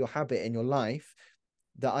part of your habit in your life,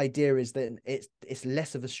 the idea is that it's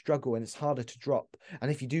less of a struggle and it's harder to drop.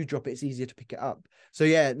 And if you do drop it, it's easier to pick it up. So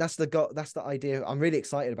yeah, that's the idea. I'm really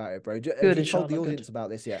excited about it, bro. Have you told the audience about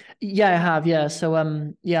this yet? Yeah, I have. Yeah.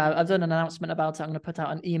 So yeah, I've done an announcement about it. I'm going to put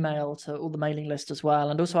out an email to all the mailing list as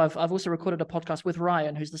well. And also I've also recorded a podcast with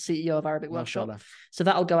Ryan, who's the CEO of Arabic Workshop. Mashallah. So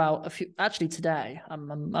that'll go out actually today.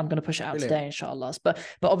 I'm going to push it out today, inshallah. But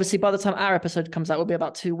obviously by the time our episode comes out, we'll be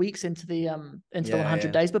about 2 weeks into the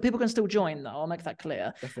 100 days. But people can still join though. I'll make that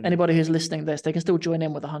clear. Definitely. Anybody who's listening to this, they can still join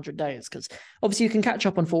in with 100 days, because obviously you can catch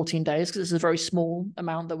up on 14 days because it's a very small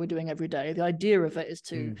amount that we're doing every day. The idea of it is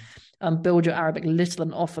to build your Arabic little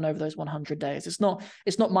and often over those 100 days. It's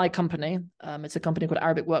not my company. It's a company called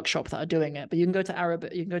Arabic Workshop that are doing it. But you can go to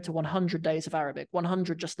Arabic. You can go to 100 days of Arabic.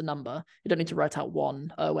 100, just the number. You don't need to write out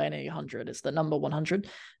 100. It's the number 100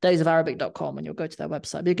 daysofarabic.com, and you'll go to their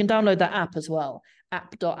website. But you can download that app as well.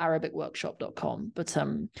 app.arabicworkshop.com. But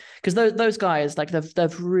because those guys, like,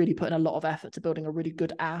 they've really put in a lot of effort to building a really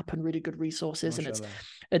good app and really good resources. Mashallah. And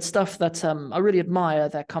it's stuff that I really admire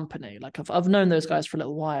their company. Like I've known those guys for a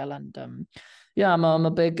little while, and yeah, I'm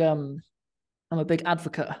a big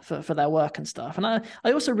advocate for their work and stuff. And I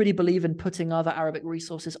also really believe in putting other Arabic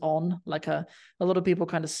resources on. Like a lot of people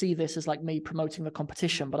kind of see this as like me promoting the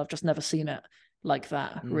competition, but I've just never seen it like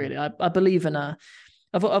that. Really, I believe in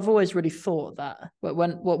I've always really thought that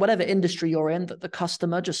whatever industry you're in, that the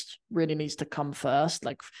customer just really needs to come first.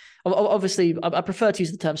 Like, obviously, I prefer to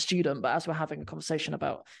use the term student, but as we're having a conversation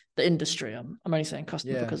about the industry, I'm only saying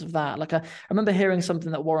customer because of that. Like, I remember hearing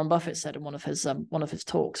something that Warren Buffett said in one of his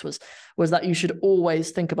talks was that you should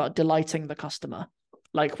always think about delighting the customer.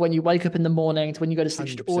 Like when you wake up in the morning to when you go to sleep,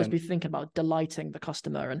 100%. You should always be thinking about delighting the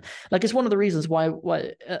customer. And like, it's one of the reasons why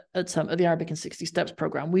at the Arabic in 60 Steps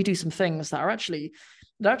program, we do some things that are actually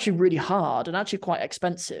really hard and actually quite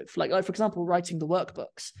expensive. Like for example, writing the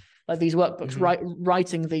workbooks, like these workbooks,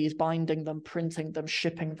 writing these, binding them, printing them,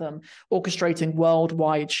 shipping them, orchestrating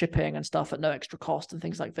worldwide shipping and stuff at no extra cost and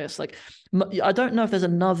things like this. Like, I don't know if there's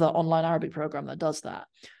another online Arabic program that does that.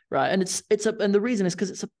 Right. And and the reason is because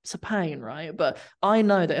it's a pain, right? But I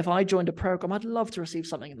know that if I joined a program, I'd love to receive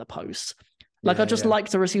something in the post. Like, I'd just like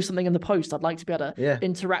to receive something in the post. I'd like to be able to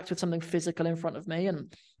interact with something physical in front of me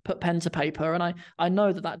and put pen to paper. And I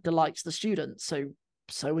know that delights the students.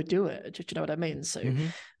 So we do it. Do you know what I mean? So,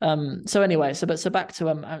 so anyway, so back to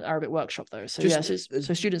Arabic Workshop though. So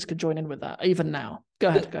so students could join in with that even now. Go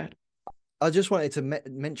ahead. I just wanted to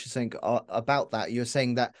mention something about that. You're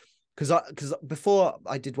saying that because before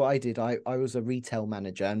I did what I did, I was a retail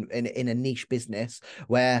manager and in a niche business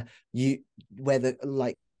where do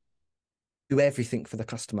everything for the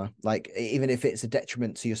customer, like even if it's a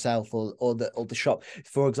detriment to yourself or the shop.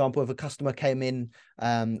 For example, if a customer came in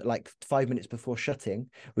like 5 minutes before shutting,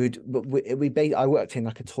 I worked in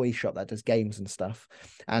like a toy shop that does games and stuff,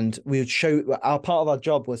 and we would show, our part of our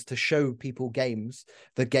job was to show people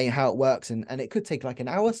the game, how it works, and it could take like an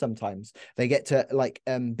hour sometimes. They get to like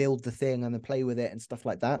build the thing and then play with it and stuff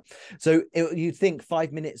like that. So you'd think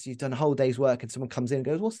 5 minutes, you've done a whole day's work, and someone comes in and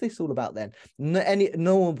goes, "What's this all about?" Then any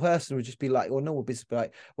normal person would just be like, or normal business be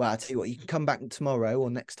like, "Well, I tell you what, you can come back tomorrow or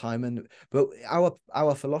next time." But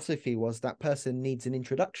our philosophy was that person needs an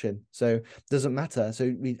introduction, so it doesn't matter.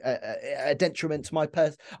 So a detriment to my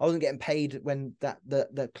person, I wasn't getting paid when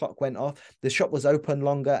the clock went off. The shop was open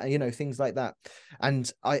longer, and things like that.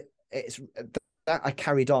 And I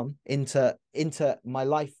carried on into my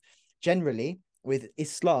life generally with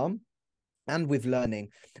Islam and with learning.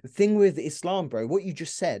 The thing with Islam, bro, what you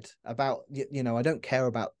just said about, I don't care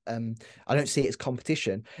about, I don't see it as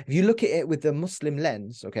competition. If you look at it with the Muslim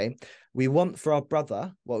lens, okay, we want for our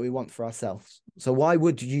brother what we want for ourselves. So why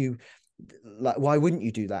wouldn't you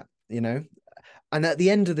do that, And at the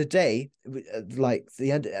end of the day,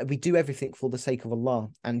 we do everything for the sake of Allah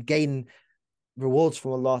and gain rewards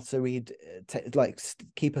from Allah, so we'd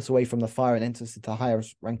keep us away from the fire and enter us into higher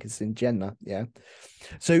rankings in Jannah. Yeah.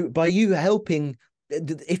 So by you helping,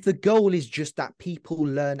 if the goal is just that people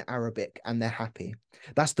learn Arabic and they're happy,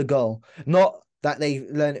 that's the goal. Not that they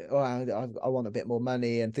learn, I want a bit more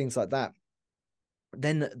money and things like that.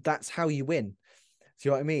 Then that's how you win. Do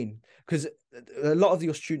you know what I mean? Because a lot of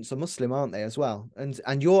your students are Muslim, aren't they, as well?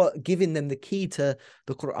 And you're giving them the key to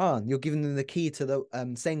the Quran. You're giving them the key to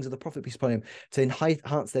the sayings of the Prophet, peace upon him, to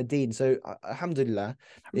enhance their deen. So, alhamdulillah,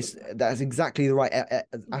 that's exactly the right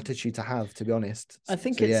attitude to have, to be honest. I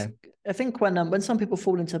think I think when some people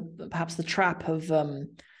fall into perhaps the trap of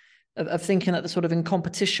thinking that they're sort of in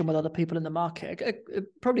competition with other people in the market,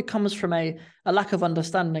 it probably comes from a lack of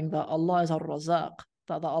understanding that Allah is Ar-Razzaq,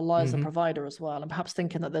 that Allah is a provider as well, and perhaps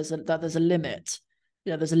thinking that there's a limit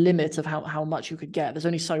there's a limit of how much you could get. There's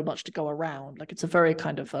only so much to go around. Like it's a very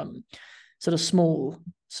kind of sort of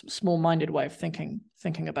small-minded way of thinking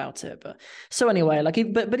about it. But so anyway, like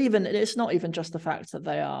but even it's not even just the fact that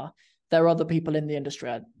there are other people in the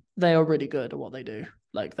industry. They are really good at what they do.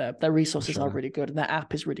 Like their resources are really good, and their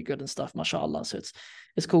app is really good and stuff, mashallah. So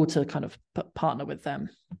it's cool to kind of partner with them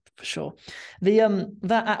for sure.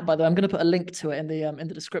 That app, by the way, I'm going to put a link to it in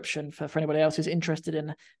the description for anybody else who's interested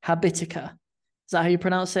in Habitica. Is that how you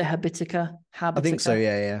pronounce it? Habitica? I think so,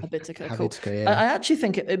 yeah. Habitica, Habitica, cool. yeah. I actually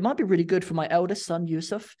think it might be really good for my eldest son,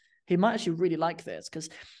 Yusuf. He might actually really like this because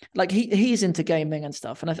like he's into gaming and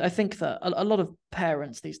stuff. And I think that a lot of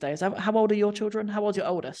parents these days, how old are your children? How old's your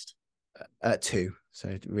oldest? 2,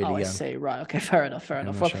 so really young. I see. Right. Okay. Fair enough.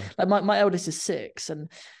 Well, like my eldest is 6, and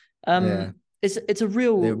it's a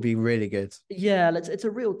real. It would be really good. Yeah, it's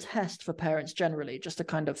a real test for parents generally, just to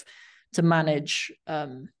kind of to manage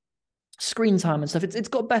screen time and stuff. It's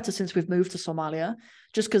got better since we've moved to Somalia,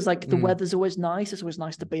 just because like the weather's always nice. It's always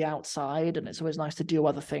nice to be outside, and it's always nice to do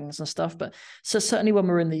other things and stuff. But so certainly when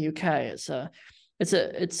we're in the UK, it's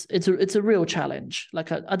a real challenge.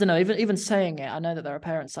 Like I don't know, even saying it, I know that there are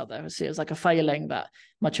parents out there who see it as like a failing that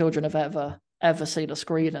my children have ever seen a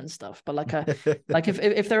screen and stuff. But like like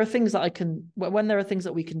if there are things that when there are things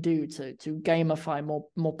that we can do to gamify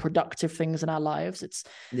more productive things in our lives, it's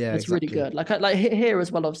really good. Like here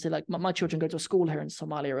as well, obviously, like my children go to a school here in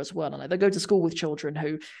Somalia as well, and they go to school with children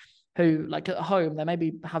who like at home they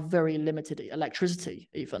maybe have very limited electricity.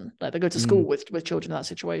 Even like they go to school with children in that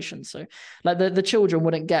situation, so like the children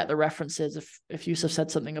wouldn't get the references if Yusuf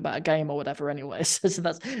said something about a game or whatever anyway. So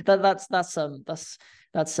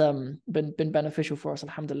that's been beneficial for us,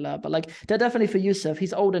 alhamdulillah. But like definitely for Yusuf,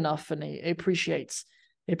 he's old enough and he appreciates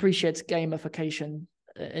gamification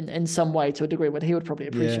in some way to a degree, but he would probably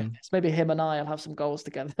appreciate this. Maybe him and I'll have some goals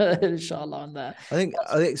together, inshallah, on there. I think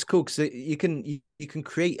it's cool because you can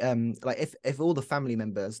create like if all the family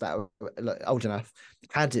members that are like, old enough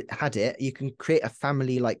had it, you can create a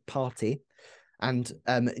family like party, and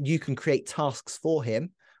you can create tasks for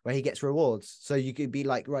him where he gets rewards. So you could be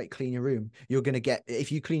like, right, clean your room. You're gonna get,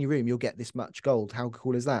 if you clean your room, you'll get this much gold. How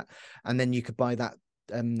cool is that? And then you could buy that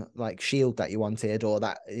like shield that you wanted, or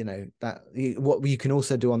that what you can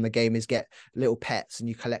also do on the game is get little pets and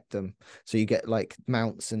you collect them. So you get like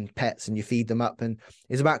mounts and pets and you feed them up, and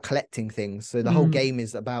it's about collecting things. So the whole game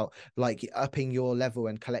is about like upping your level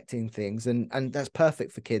and collecting things, and that's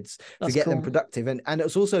perfect for kids to get them productive, and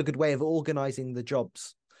it's also a good way of organizing the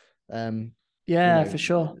jobs. For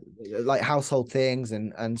sure, like household things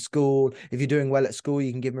and school. If you're doing well at school,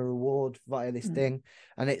 you can give them a reward via this thing,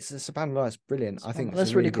 and it's subhanAllah, it's brilliant. I think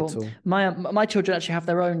that's really cool. Tool. My children actually have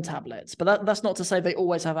their own tablets, but that's not to say they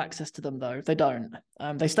always have access to them, though. They don't.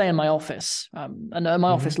 They stay in my office, and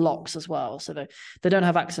my office locks as well, so they don't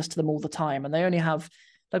have access to them all the time, and they only have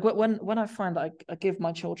like when I find that I give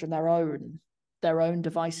my children their own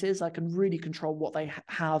devices, I can really control what they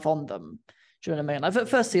have on them. Do you know what I mean? Like,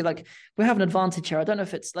 firstly, like we have an advantage here. I don't know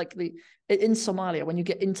if it's like in Somalia, when you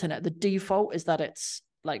get internet, the default is that it's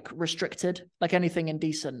like restricted. Like anything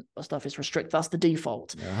indecent or stuff is restricted. That's the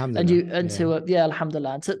default. Alhamdulillah.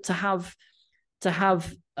 And to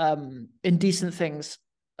have indecent things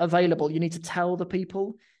available, you need to tell the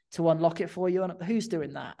people to unlock it for you. And who's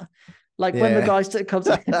doing that? Like when the guys come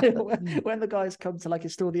to when the guys come to like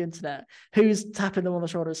install the internet, who's tapping them on the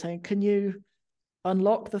shoulder saying, "Can you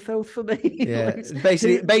unlock the filth for me?" Yeah,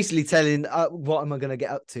 basically telling what am I going to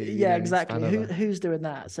get up to? Yeah, exactly. Who's doing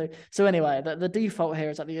that? So anyway, the default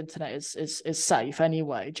here is that the internet is safe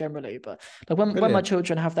anyway, generally. But like when my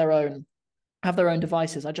children have their own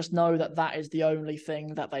devices, I just know that is the only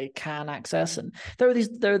thing that they can access. And there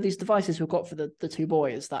are these devices we've got for the 2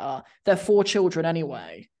 boys they're for children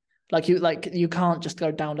anyway. Like you can't just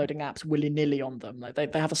go downloading apps willy-nilly on them. Like they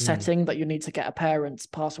have a setting that you need to get a parent's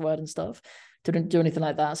password and stuff to do anything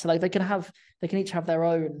like that. So like they can each have their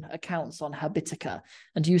own accounts on Habitica,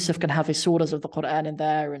 and Yusuf can have his surahs of the Quran in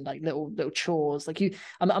there, and like little chores. Like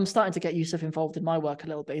I'm starting to get Yusuf involved in my work a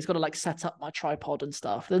little bit. He's got to like set up my tripod and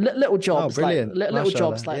stuff. Little jobs, little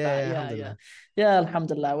jobs like that. Yeah.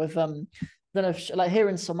 Alhamdulillah. With I don't know if like here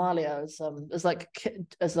in Somalia,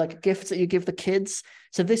 as like gifts that you give the kids.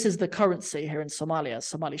 So this is the currency here in Somalia,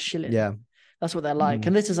 Somali shilling. Yeah. That's what they're like.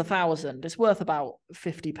 And this is 1,000. It's worth about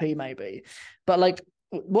 50p maybe. But like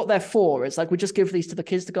what they're for is like we just give these to the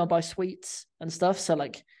kids to go and buy sweets and stuff. So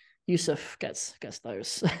like Yusuf gets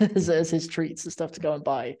those as his treats and stuff to go and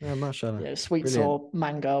buy. Yeah, mashallah. Sweets. Brilliant. Or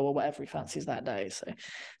mango or whatever he fancies that day. So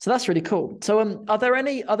that's really cool. So are there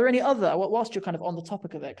any other, whilst you're kind of on the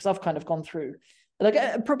topic of it, because I've kind of gone through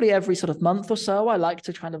like probably every sort of month or so, I like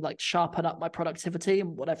to kind of like sharpen up my productivity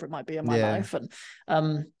and whatever it might be in my life. And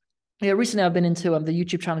yeah, recently I've been into the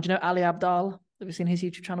YouTube channel. Do you know Ali Abdaal? Have you seen his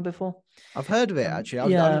YouTube channel before? I've heard of it actually. I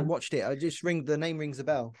haven't watched it. The name rings a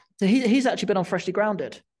bell. So he's actually been on Freshly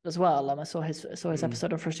Grounded as well. I saw his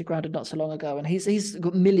episode of Freshly Grounded not so long ago, and he's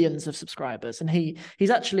got millions of subscribers, and he's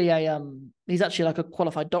actually like a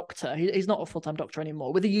qualified doctor. He's not a full-time doctor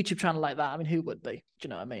anymore. With a YouTube channel like that, I mean, who would be? Do you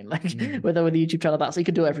know what I mean? Like with a YouTube channel that, so he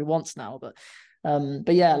can do it every once now, but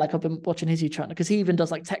yeah, like I've been watching his YouTube channel because he even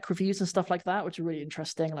does like tech reviews and stuff like that, which are really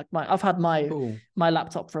interesting. Like I've had my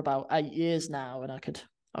laptop for about 8 years now, and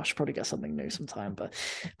I should probably get something new sometime. But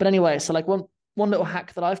anyway, so like one little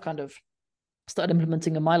hack that I've kind of started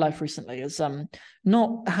implementing in my life recently is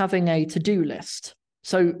not having a to-do list.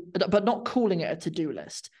 So, but not calling it a to-do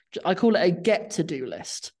list. I call it a get-to-do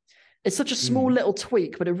list. It's such a small little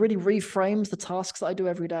tweak, but it really reframes the tasks that I do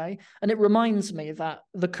every day. And it reminds me that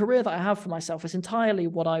the career that I have for myself is entirely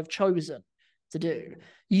what I've chosen to do.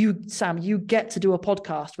 Sam, you get to do a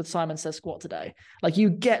podcast with Simon Says Squat today. Like you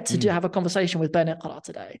get to have a conversation with Ben Iqra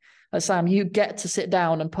today. Sam, you get to sit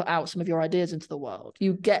down and put out some of your ideas into the world.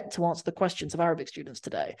 You get to answer the questions of Arabic students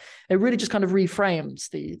today. It really just kind of reframes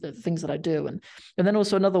the things that I do. And then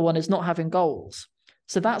also another one is not having goals.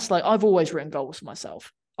 So that's like, I've always written goals for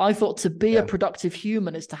myself. I thought to be a productive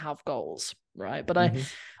human is to have goals, right? But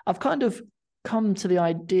I've kind of come to the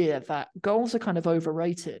idea that goals are kind of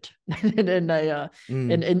overrated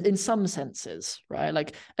in some senses, right?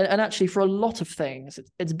 Like, and actually for a lot of things,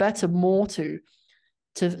 it's better more to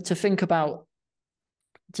think about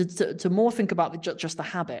to more think about just the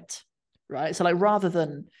habit, right? So like rather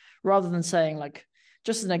than saying like,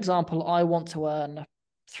 just as an example, I want to earn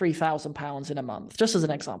 £3,000 in a month, just as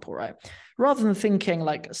an example, right? Rather than thinking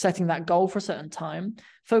like setting that goal for a certain time,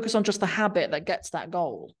 focus on just the habit that gets that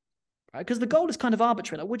goal. Right? Because the goal is kind of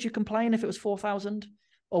arbitrary. Like, would you complain if it was 4,000,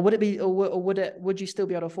 or would it be, or would you still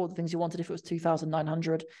be able to afford the things you wanted if it was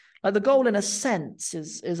 2,900? Like the goal, in a sense,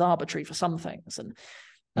 is arbitrary for some things, and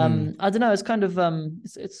I don't know. It's kind of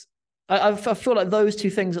I feel like those two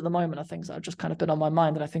things at the moment are things that have just kind of been on my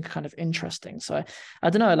mind that I think are kind of interesting. So I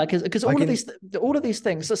don't know, like because all of these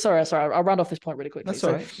things. So sorry, I'll round off this point really quickly. That's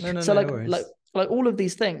all right. No, like all of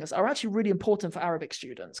these things are actually really important for Arabic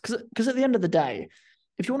students because at the end of the day,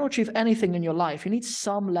 if you want to achieve anything in your life, you need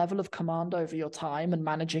some level of command over your time and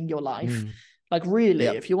managing your life. Like really,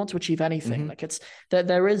 if you want to achieve anything, like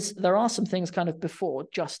there are some things kind of before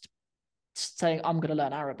just saying I'm going to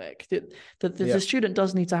learn Arabic. The student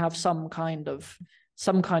does need to have some kind of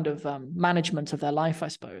management of their life, I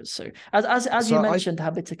suppose. So as you mentioned,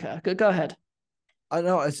 Habitica, go ahead. I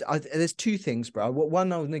know there's two things, bro.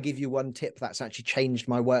 One, I'm going to give you one tip that's actually changed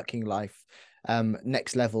my working life.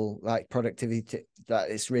 Next level, like productivity, that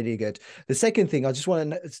is really good. The second thing, I just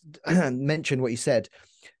want to mention what you said.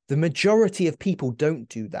 The majority of people don't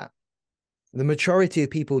do that. The majority of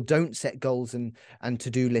people don't set goals and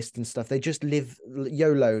to-do lists and stuff. They just live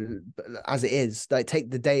YOLO as it is. They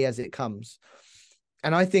take the day as it comes.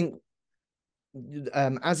 And I think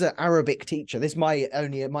as an Arabic teacher, this is my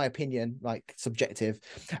opinion, like subjective.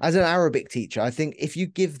 As an Arabic teacher, I think if you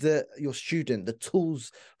give your student the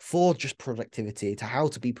tools for just productivity, to how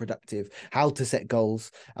to be productive, how to set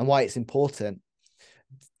goals, and why it's important,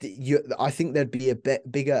 I think there'd be a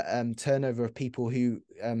bigger turnover of people who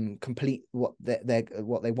complete what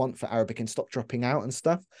they want for Arabic and stop dropping out and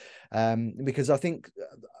stuff. Because I think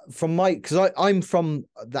I'm from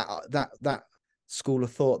that school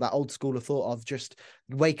of thought, that old school of thought of just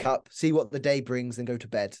wake up, see what the day brings, and go to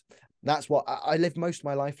bed. That's what I lived most of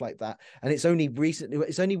my life like that. And it's only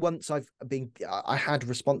once I had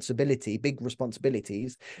big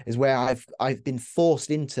responsibilities, is where I've been forced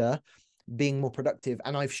into being more productive,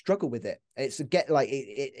 and I've struggled with it. It's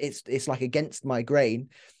like against my grain,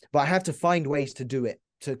 but I have to find ways to do it.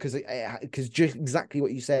 Because just exactly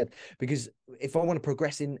what you said, because if I want to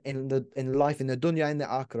progress in life, in the dunya, in the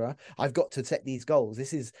akhirah, I've got to set these goals.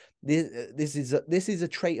 This is a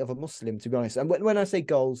trait of a Muslim, to be honest. And when I say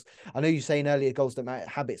goals, I know you're saying earlier goals don't matter,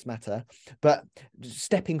 habits matter, but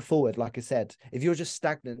stepping forward, like I said, if you're just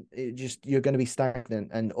stagnant, you're going to be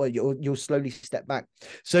stagnant, or you'll slowly step back.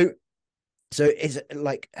 So it's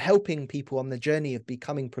like helping people on the journey of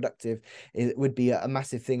becoming productive would be a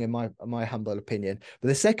massive thing in my humble opinion. But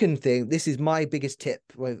the second thing, this is my biggest tip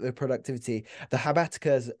with productivity. The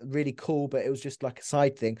Habitica is really cool, but it was just like a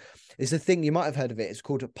side thing. It's a thing, you might have heard of it. It's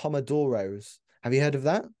called Pomodoros. Have you heard of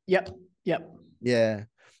that? Yep. Yeah.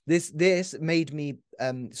 this made me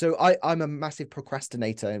so I'm a massive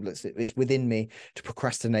procrastinator. It's within me to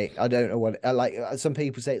procrastinate. I don't know what, like some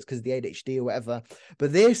people say it's because of the ADHD or whatever,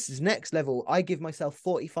 but this is next level. I give myself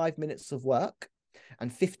 45 minutes of work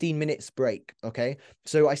and 15 minutes break. Okay,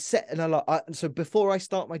 so I set an alarm. So before I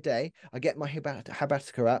start my day, I get my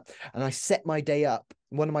Habatica up and I set my day up.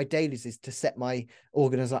 One of my dailies is to set my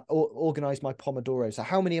organize my Pomodoro. So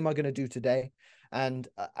how many am I going to do today? And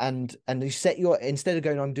you set your, instead of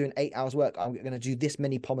going, I'm doing 8 hours work, I'm going to do this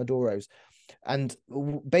many Pomodoros. And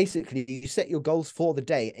basically you set your goals for the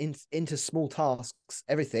day into small tasks,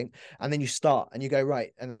 everything, and then you start and you go,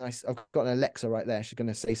 right. And I've got an Alexa right there. She's going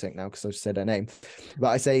to say something now because I've said her name, but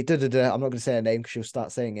I say da da da. I'm not going to say her name because she'll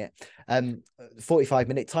start saying it.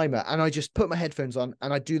 45-minute timer, and I just put my headphones on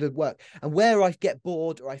and I do the work. And where I get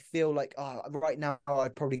bored or I feel like, oh, right now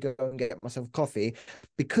I'd probably go and get myself coffee,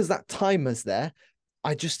 because that timer's there,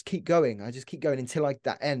 I just keep going. I just keep going until like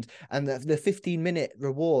that end. And the 15-minute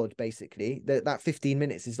reward, basically, that 15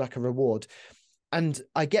 minutes is like a reward. And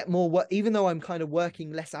I get more work, even though I'm kind of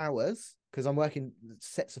working less hours, because I'm working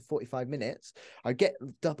sets of 45 minutes, I get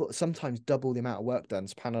sometimes double the amount of work done,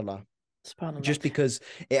 subhanAllah. Just because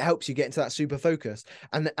it helps you get into that super focus.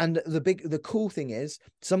 And the cool thing is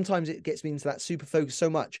sometimes it gets me into that super focus so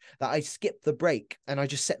much that I skip the break and I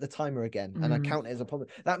just set the timer again and I count it as a problem.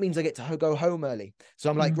 That means I get to go home early.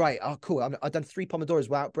 So I'm like, right, oh cool, I've done 3 Pomodoros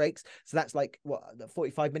without breaks, so that's like what,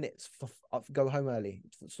 45 minutes for go home early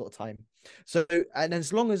sort of time. So, and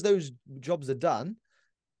as long as those jobs are done,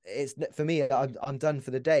 it's, for me, I'm done for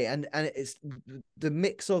the day. And it's the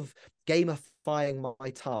mix of gamifying my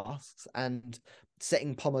tasks and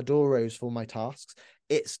setting Pomodoros for my tasks.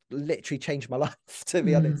 It's literally changed my life, to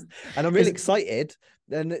be honest. And I'm really excited.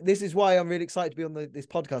 And this is why I'm really excited to be on this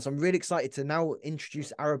podcast. I'm really excited to now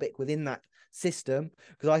introduce Arabic within that system,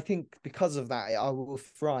 because I think because of that I will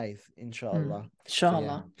thrive, inshallah.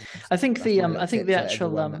 Inshallah. So, yeah, I think the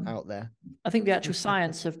actual out there. I think the actual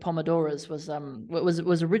science of Pomodoros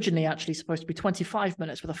was originally actually supposed to be 25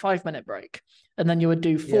 minutes with a 5-minute break, and then you would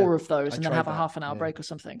do 4 of those and then have a half an hour break or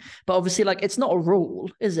something. But obviously, like, it's not a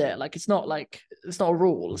rule, is it? Like, it's not a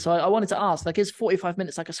rule. So I wanted to ask, like, is 45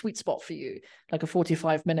 minutes like a sweet spot for you, like a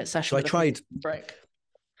 45-minute session? So I tried break.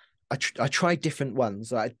 I tried different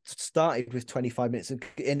ones. I started with 25 minutes, and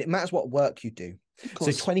it matters what work you do.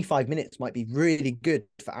 So 25 minutes might be really good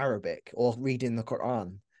for Arabic or reading the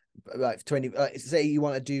Quran. Like 20, say you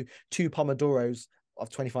want to do 2 Pomodoros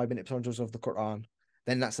of 25-minute Pomodoros of the Quran,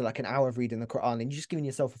 then that's like an hour of reading the Quran, and you're just giving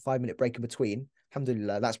yourself a 5-minute break in between.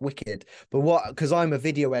 Alhamdulillah, that's wicked. But because I'm a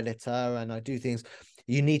video editor and I do things,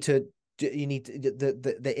 it needs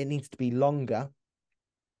to be longer.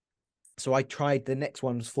 So I tried, the next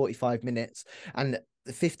one was 45 minutes, and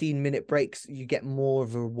the 15-minute breaks, you get more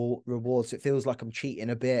of a reward. So it feels like I'm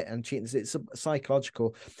cheating a bit, and cheating, it's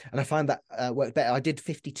psychological. And I find that worked better. I did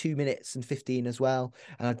 52 minutes and 15 as well.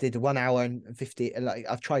 And I did 1 hour and 50. And like,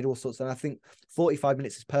 I've tried all sorts. And I think 45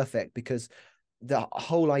 minutes is perfect, because the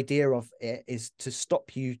whole idea of it is to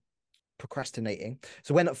stop you procrastinating.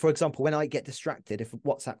 So when, for example, when I get distracted, if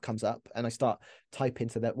WhatsApp comes up and I start typing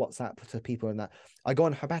to that WhatsApp to people and that, I go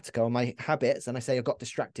on Habatica on my habits and I say I got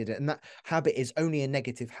distracted, and that habit is only a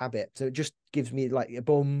negative habit. So it just gives me like a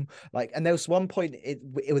boom, like, and there was one point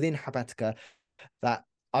within Habatica that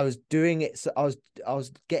I was doing it, so I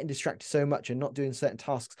was getting distracted so much and not doing certain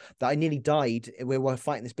tasks that I nearly died. We were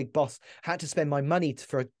fighting this big boss. Had to spend my money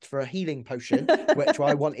for a healing potion, which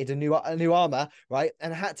I wanted a new armor, right?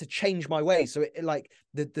 And I had to change my way. So it like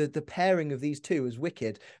the pairing of these two was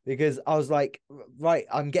wicked, because I was like, right,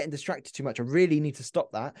 I'm getting distracted too much. I really need to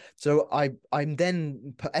stop that. So I'm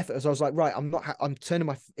then put effort. So I was like, right, I'm turning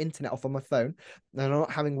my internet off on my phone, and I'm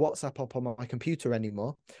not having WhatsApp up on my computer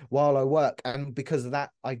anymore while I work. And because of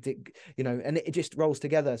that, I did, and it just rolls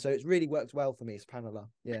together. So it's really worked well for me, subhanAllah.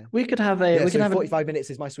 Yeah. We could have a, we can have 45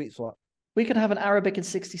 minutes is my sweet spot. We could have an Arabic in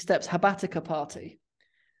 60 steps Habatica party.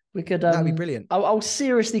 We could, that'd be brilliant. I'll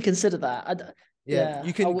seriously consider that. Yeah,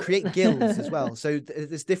 you can create guilds as well. So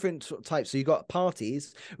there's different sort of types. So you got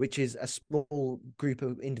parties, which is a small group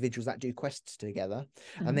of individuals that do quests together.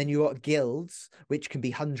 And then you got guilds, which can be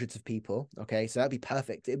hundreds of people. Okay, so that'd be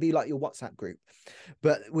perfect. It'd be like your WhatsApp group.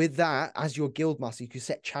 But with that, as your guild master, you can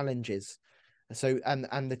set challenges. So,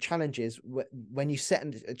 and the challenges, when you set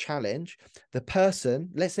a challenge, the person,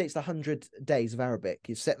 let's say it's 100 days of Arabic,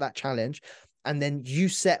 you set that challenge, and then you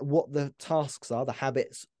set what the tasks are, the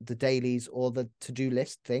habits, the dailies, or the to-do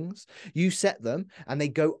list things. You set them, and they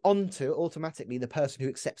go on to automatically the person who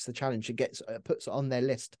accepts the challenge. It gets puts it on their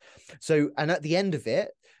list. So, and at the end of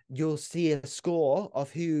it, you'll see a score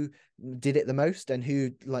of who did it the most and who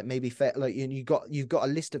like maybe like you've got a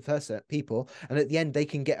list of people, and at the end they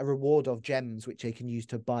can get a reward of gems which they can use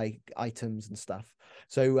to buy items and stuff.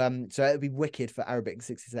 So so it'd be wicked for Arabic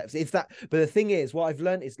 60 steps if that. But the thing is, what I've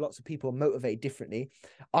learned is lots of people are motivated differently.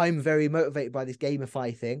 I'm very motivated by this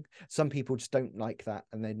gamify thing. Some people just don't like that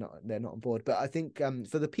and they're not on board. But I think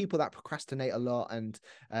for the people that procrastinate a lot and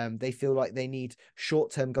they feel like they need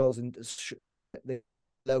short-term goals and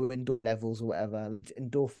low endorphin levels or whatever,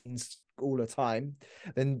 endorphins all the time,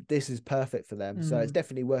 then this is perfect for them. So it's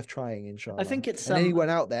definitely worth trying, inshallah. I think it's and anyone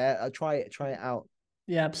out there, try it out.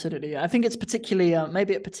 Yeah, absolutely. I think it's particularly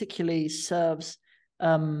maybe it particularly serves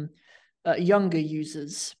younger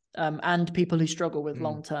users and people who struggle with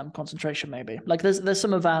long-term concentration. Maybe like there's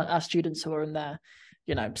some of our students who are in their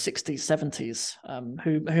 60s, 70s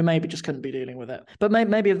who maybe just couldn't be dealing with it. But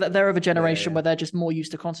maybe they're of a generation where they're just more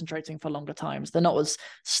used to concentrating for longer times. They're not as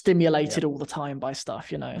stimulated all the time by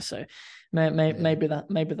stuff, So maybe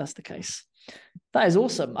that's the case. That is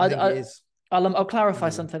awesome. I'll clarify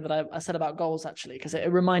something that I said about goals actually, because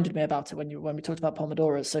it reminded me about it when we talked about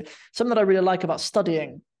Pomodoros. So something that I really like about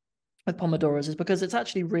studying with Pomodoros is because it's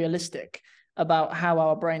actually realistic about how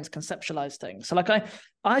our brains conceptualize things. So like I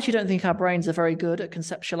actually don't think our brains are very good at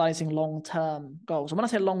conceptualizing long-term goals. And when I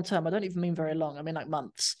say long-term, I don't even mean very long. I mean like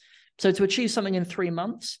months. So to achieve something in 3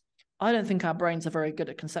 months, I don't think our brains are very good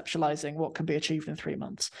at conceptualizing what can be achieved in 3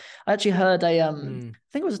 months. I actually heard I think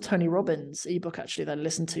it was a Tony Robbins ebook actually that I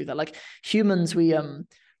listened to, that like humans, we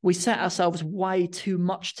set ourselves way too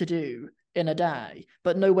much to do in a day,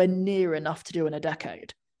 but nowhere near enough to do in a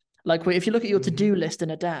decade. Like if you look at your to-do list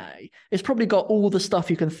in a day, it's probably got all the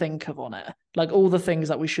stuff you can think of on it. Like all the things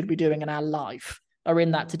that we should be doing in our life are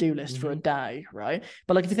in that to-do list for a day, right?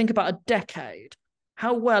 But like if you think about a decade,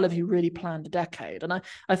 how well have you really planned a decade? And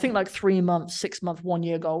I think like 3 months, 6 month, 1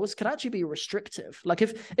 year goals could actually be restrictive. Like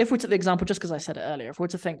if we took the example, just because I said it earlier, if we're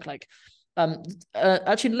to think like,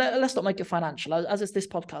 actually let's not make it financial, as it's this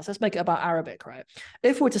podcast, let's make it about Arabic, right?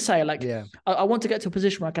 If we're to say like, I want to get to a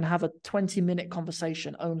position where I can have a 20-minute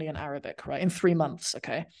conversation only in Arabic, right, in 3 months,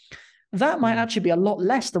 okay, that might actually be a lot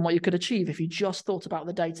less than what you could achieve if you just thought about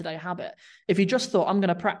the day-to-day habit. If you just thought, I'm going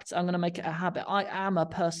to practice, I'm going to make it a habit. I am a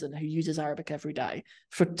person who uses Arabic every day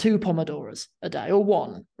for 2 Pomodoros a day, or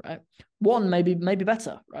 1, right? 1 maybe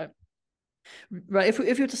better, right? Right. If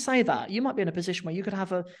you were to say that, you might be in a position where you could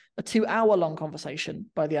have a 2-hour long conversation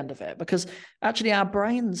by the end of it, because actually our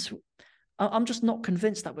brains, I'm just not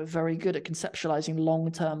convinced that we're very good at conceptualizing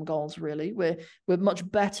long-term goals. Really, we're much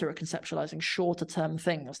better at conceptualizing shorter-term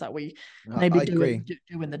things that we maybe do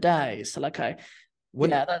in the day. So like,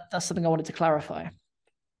 that's something I wanted to clarify.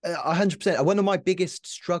 100%. One of my biggest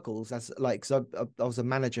struggles as like, so I was a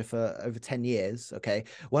manager for over 10 years. Okay.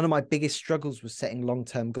 One of my biggest struggles was setting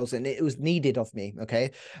long-term goals, and it was needed of me. Okay.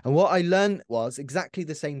 And what I learned was exactly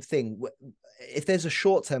the same thing. If there's a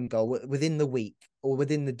short-term goal within the week or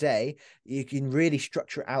within the day, you can really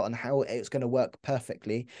structure it out on how it's going to work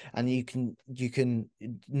perfectly, and you can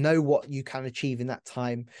know what you can achieve in that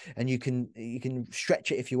time, and you can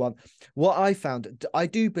stretch it if you want. What I found, I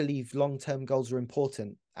do believe long-term goals are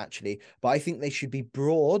important actually, but I think they should be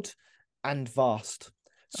broad and vast.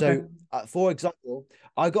 So, for example,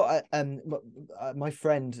 I got my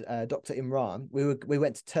friend Dr. Imran. We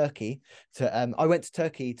went to Turkey I went to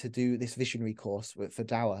Turkey to do this visionary course for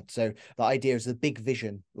Dawah. So the idea is a big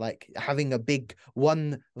vision, like having a big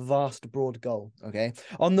one vast broad goal. Okay.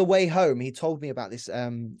 On the way home, he told me about this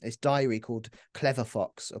diary called Clever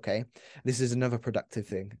Fox. Okay, this is another productive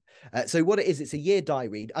thing. So what it is, it's a year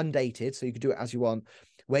diary, undated, so you can do it as you want,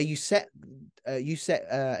 where you set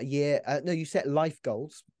life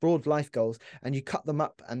goals, broad life goals, and you cut them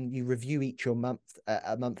up and you review each your month,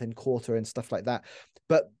 a month and quarter and stuff like that.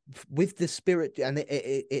 But with the spirit, and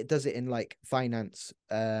it does it in like finance,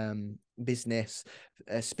 business,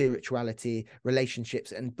 spirituality,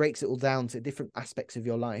 relationships, and breaks it all down to different aspects of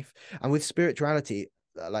your life. And with spirituality,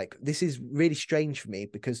 like this is really strange for me,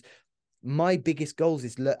 because my biggest goals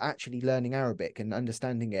is actually learning Arabic and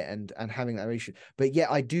understanding it and having that relation. But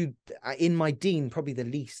yet I do in my deen probably the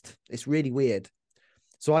least. It's really weird.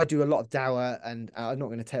 So I do a lot of dawah, and I'm not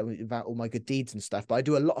going to tell you about all my good deeds and stuff, but I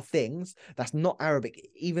do a lot of things that's not Arabic,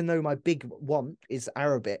 even though my big want is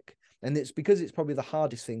Arabic. And it's because it's probably the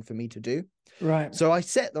hardest thing for me to do. Right. So I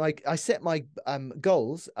set my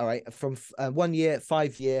goals, all right, from 1 year,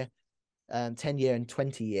 5 year, 10 year, and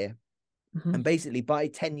 20 year. And basically by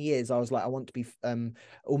 10 years, I was like, I want to be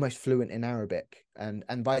almost fluent in Arabic.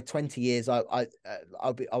 And by 20 years, I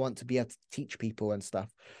want to be able to teach people and stuff.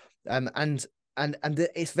 And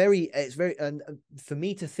it's very and for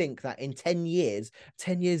me to think that in 10 years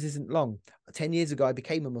isn't long. 10 years ago I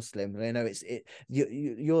became a Muslim.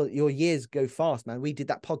 Your years go fast, man. We did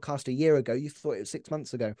that podcast a year ago, you thought it was 6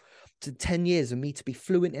 months ago. To 10 years of me to be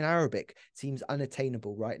fluent in Arabic seems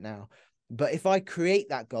unattainable right now. But if I create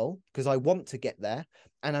that goal, because I want to get there,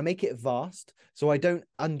 and I make it vast so I don't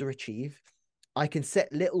underachieve, I can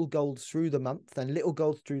set little goals through the month and little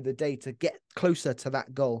goals through the day to get closer to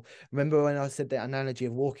that goal. Remember when I said the analogy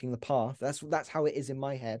of walking the path? That's how it is in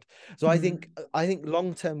my head. So I think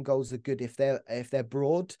long-term goals are good if they're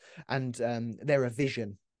broad and they're a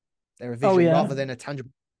vision. They're a vision rather than a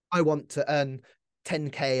tangible. I want to earn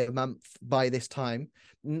 10K a month by this time.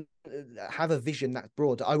 Have a vision that's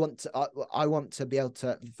broad. I want to be able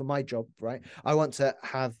to, for my job, right? I want to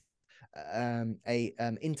have a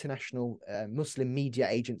international Muslim media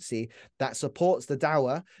agency that supports the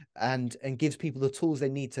dawah and gives people the tools they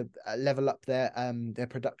need to level up their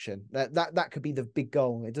production. That could be the big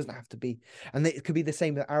goal. It doesn't have to be, and it could be the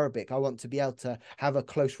same with Arabic. I want to be able to have a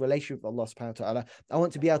close relationship with Allah subhanahu wa ta'ala. I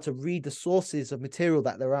want to be able to read the sources of material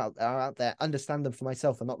that are out there, understand them for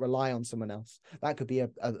myself and not rely on someone else. That could be a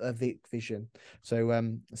vision.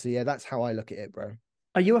 So yeah, that's how I look at it, bro.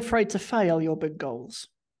 Are you afraid to fail your big goals?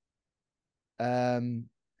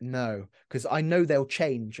 No, because I know they'll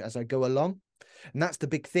change as I go along. And that's the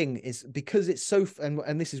big thing, is because it's so,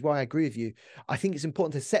 and this is why I agree with you. I think it's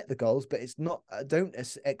important to set the goals, but it's not, don't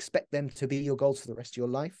expect them to be your goals for the rest of your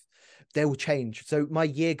life. They will change. So my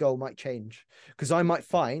year goal might change because I might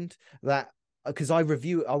find that, because I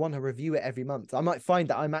want to review it every month. I might find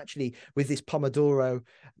that I'm actually, with this Pomodoro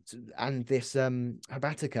and this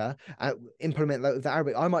Habatica, implement the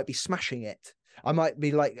Arabic, I might be smashing it. I might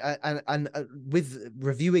be like, and with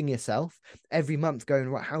reviewing yourself every month, going,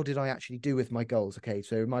 right, how did I actually do with my goals? Okay,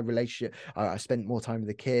 so my relationship, I spent more time with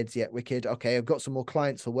the kids. Yeah, wicked. Okay, I've got some more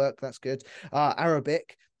clients for work. That's good.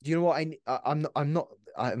 Arabic. Do you know what I'm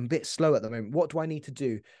a bit slow at the moment. What do I need to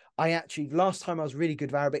do? Last time I was really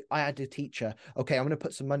good with Arabic, I had a teacher. Okay, I'm going to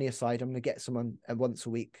put some money aside. I'm going to get someone once a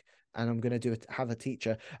week, and I'm going to have a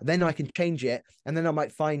teacher. Then I can change it, and then I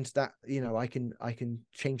might find that, I can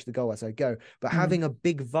change the goal as I go. But having a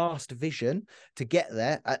big, vast vision to get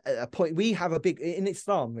there, at a point, we have a big, in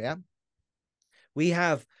Islam, yeah, we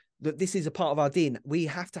have that. This is a part of our deen. We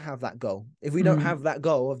have to have that goal. If we don't have that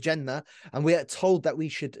goal of Jannah, and we are told that we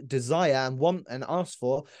should desire and want and ask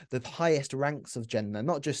for the highest ranks of Jannah,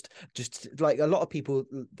 not just like a lot of people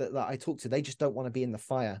that I talk to, they just don't want to be in the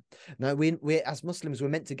fire. No, we as Muslims, we're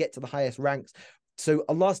meant to get to the highest ranks. So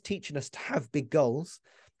Allah's teaching us to have big goals,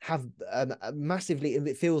 have massively, if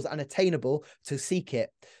it feels unattainable, to seek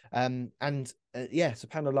it. Yeah,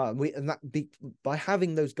 subhanAllah, by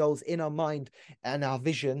having those goals in our mind and our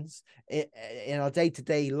visions in our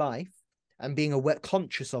day-to-day life, and being aware,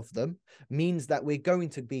 conscious of them, means that we're going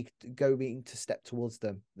to step towards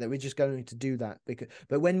them, that we're just going to do that.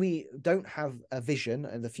 But when we don't have a vision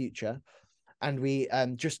in the future, and we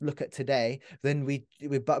just look at today, then we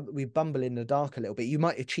bumble in the dark a little bit. You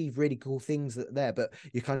might achieve really cool things there, but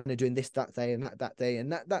you're kind of doing this that day and that day,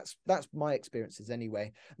 and that's my experiences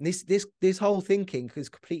anyway. And this whole thinking is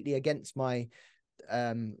completely against my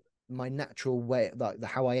my natural way, like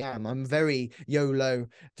how I am. I'm very YOLO,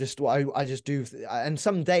 just what I just do. And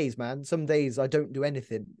some days, man, I don't do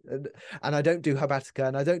anything, and I don't do Habatica,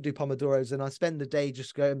 and I don't do Pomodoros, and I spend the day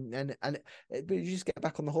just going and you just get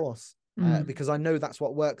back on the horse. Because I know that's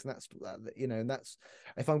what works, and that's and that's,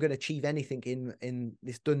 if I'm going to achieve anything in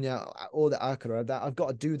this dunya or the akhirah, that I've got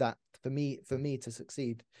to do that for me to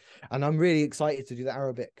succeed. And I'm really excited to do the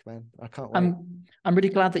Arabic, man. I can't wait. I'm really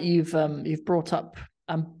glad that you've brought up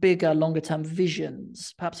bigger, longer term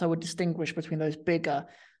visions. Perhaps I would distinguish between those bigger,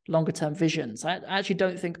 longer term visions. I actually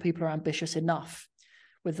don't think people are ambitious enough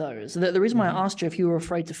with those. The reason why I asked you if you were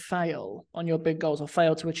afraid to fail on your big goals or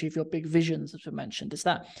fail to achieve your big visions, as we mentioned, is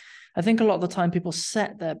that I think a lot of the time people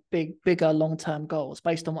set their bigger long-term goals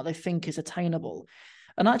based on what they think is attainable.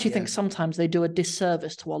 And I actually think sometimes they do a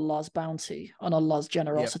disservice to Allah's bounty and Allah's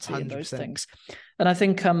generosity in those things. And I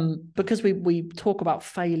think because we talk about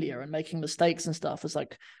failure and making mistakes and stuff as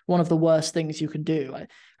like one of the worst things you can do,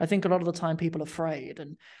 I think a lot of the time people are afraid.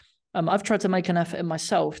 And I've tried to make an effort in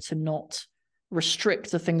myself to not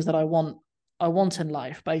restrict the things that I want in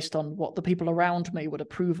life based on what the people around me would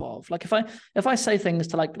approve of. Like if I say things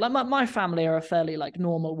to like my family are a fairly like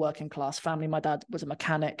normal working class family. My dad was a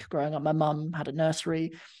mechanic growing up. My mum had a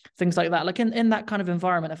nursery, things like that. Like in that kind of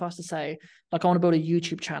environment, if I was to say like I want to build a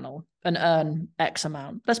YouTube channel and earn X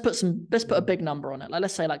amount, let's put a big number on it. Like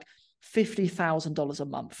let's say like $50,000 a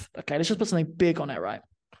month. Okay, let's just put something big on it, right?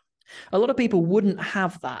 A lot of people wouldn't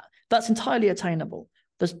have that. That's entirely attainable.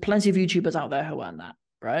 There's plenty of YouTubers out there who earn that,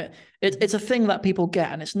 right? It's a thing that people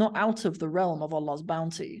get, and it's not out of the realm of Allah's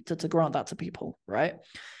bounty to grant that to people, right?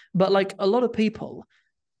 But like a lot of people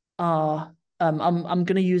are, I'm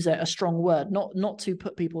going to use a strong word, not to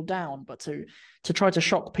put people down, but to try to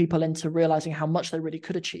shock people into realizing how much they really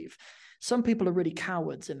could achieve. Some people are really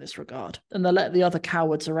cowards in this regard, and they let the other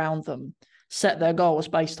cowards around them set their goals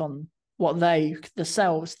based on what they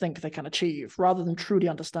themselves think they can achieve, rather than truly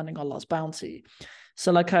understanding Allah's bounty.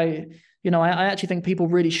 So like I actually think people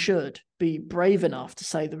really should be brave enough to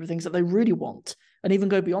say the things that they really want, and even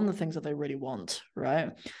go beyond the things that they really want,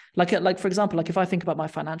 right? Like for example, like if I think about my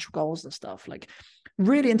financial goals and stuff, like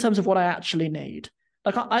really in terms of what I actually need,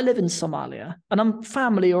 like I live in Somalia and I'm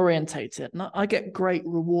family orientated, and I get great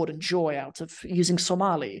reward and joy out of using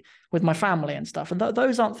Somali with my family and stuff. And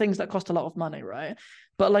those aren't things that cost a lot of money, right?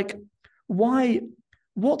 But like,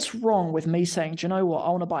 what's wrong with me saying, do you know what? I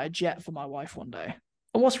want to buy a jet for my wife one day.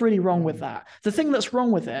 And what's really wrong with that? The thing that's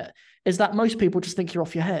wrong with it is that most people just think you're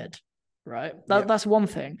off your head, right? That's one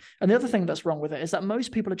thing. And the other thing that's wrong with it is that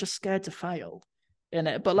most people are just scared to fail in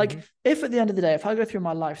it. But like, if at the end of the day, if I go through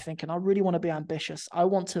my life thinking I really want to be ambitious, I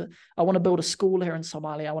want to build a school here in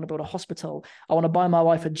Somalia, I want to build a hospital, I want to buy my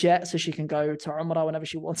wife a jet so she can go to Umrah whenever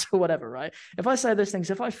she wants or whatever, right? If I say those things,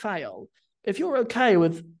 if I fail, if you're okay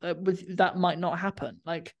with that might not happen,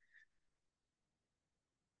 like,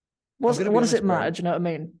 what does it matter? Do you know what I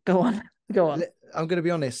mean? Go on. I'm going to be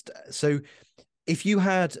honest. So if you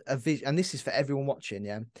had a vision, and this is for everyone watching,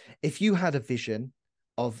 yeah, if you had a vision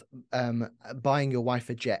of buying your wife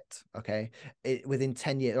a jet, okay, within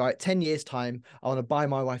 10 years, right, 10 years time, I want to buy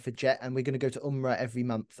my wife a jet and we're going to go to Umrah every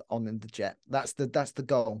month on the jet. That's the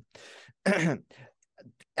goal.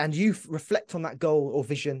 And you reflect on that goal or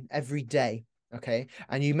vision every day, okay,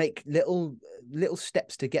 and you make little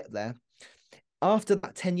steps to get there. After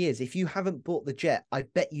that 10 years, if you haven't bought the jet, I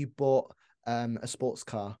bet you bought a sports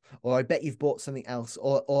car, or I bet you've bought something else,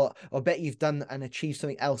 or bet you've done and achieved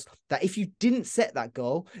something else that if you didn't set that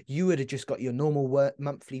goal, you would have just got your normal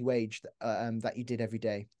monthly wage that you did every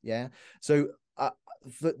day. Yeah. So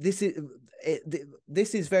this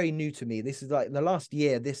is very new to me. This is like the last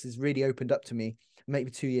year. This has really opened up to me. Maybe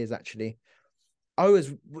 2 years actually. I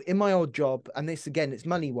was in my old job, and this again, it's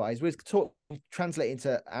money wise. We're translating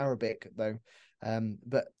to Arabic though.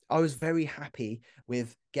 But I was very happy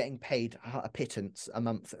with getting paid a pittance a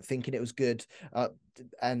month, thinking it was good,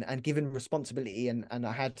 and given responsibility, and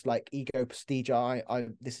I had like ego, prestige.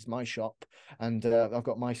 This is my shop, and I've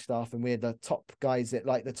got my staff, and we're the top guys at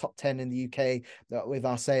like the top 10 in the UK with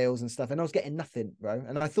our sales and stuff. And I was getting nothing, bro.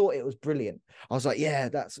 And I thought it was brilliant. I was like, yeah,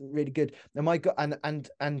 that's really good. And my God,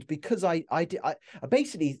 and because I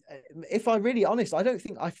basically, if I'm really honest, I don't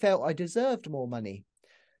think I felt I deserved more money.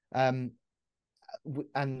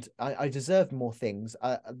 And I deserved more things.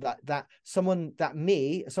 Someone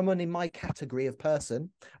in my category of person,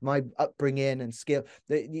 my upbringing and skill,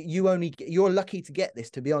 you're lucky to get this,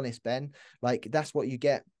 to be honest, Ben. Like, that's what you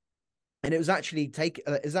get. And it was actually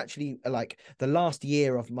like the last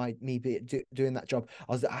year of me doing that job.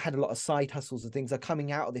 I had a lot of side hustles and things are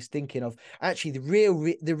coming out of this, thinking of actually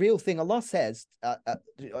the real thing Allah says.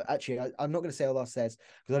 Actually, I'm not going to say Allah says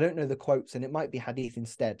because I don't know the quotes, and it might be hadith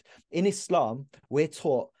instead. In Islam, we're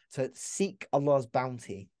taught to seek Allah's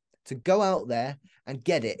bounty, to go out there and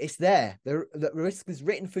get it. It's there. The risk is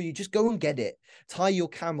written for you. Just go and get it. Tie your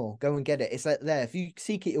camel. Go and get it. It's there. If you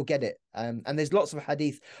seek it, you'll get it. And there's lots of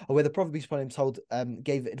hadith where the Prophet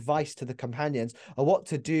gave advice to the companions on what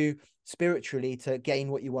to do spiritually to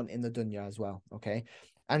gain what you want in the dunya as well. Okay,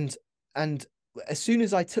 and as soon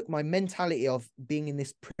as I took my mentality of being in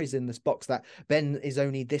this prison, this box, that Ben is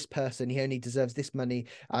only this person, he only deserves this money,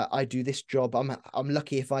 I do this job, I'm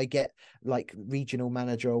lucky if I get like regional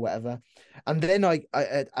manager or whatever. And then I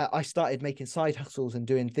started making side hustles and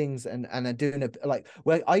doing things and doing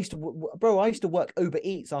where I used to work Uber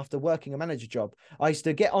Eats after working a manager job. I used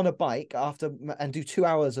to get on a bike and do 2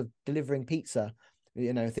 hours of delivering pizza,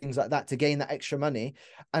 things like that, to gain that extra money.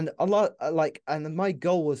 And a lot, and my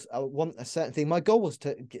goal was, I want a certain thing. My goal was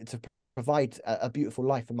to provide a beautiful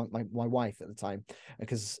life for my wife at the time,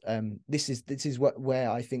 because this is where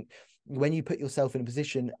I think when you put yourself in a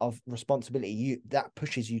position of responsibility, that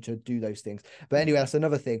pushes you to do those things. But anyway, that's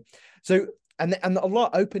another thing. So and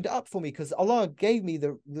Allah opened it up for me, because Allah gave me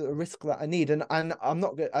the risk that I need. And I'm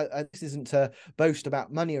not good. This isn't to boast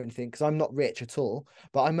about money or anything, because I'm not rich at all,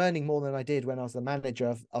 but I'm earning more than I did when I was the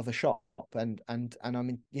manager of a shop. And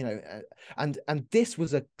I'm in, and this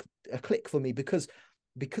was a click for me, because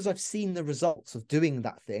I've seen the results of doing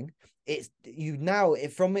that thing. It's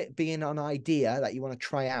from it being an idea that you want to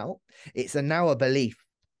try out, it's now a belief.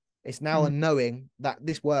 It's now a knowing that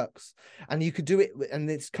this works, and you could do it. And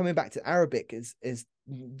it's coming back to Arabic is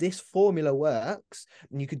this formula works,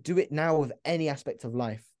 and you could do it now with any aspect of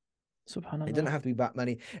life. Subhanallah. It doesn't have to be about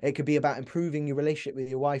money. It could be about improving your relationship with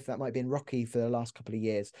your wife that might be in rocky for the last couple of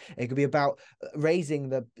years. It could be about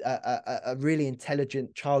raising a really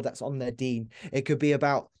intelligent child that's on their deen. It could be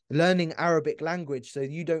about learning Arabic language so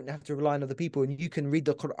you don't have to rely on other people and you can read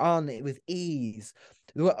the Quran with ease.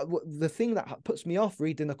 The thing that puts me off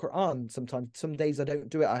reading the Quran sometimes, some days I don't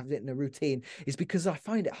do it, I have it in a routine, is because I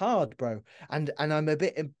find it hard, bro. And I'm a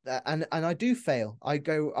bit, and I do fail. I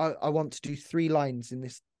want to do 3 lines in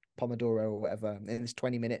this Pomodoro or whatever in this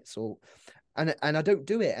 20 minutes and I don't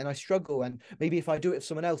do it and I struggle, and maybe if I do it with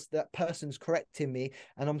someone else, that person's correcting me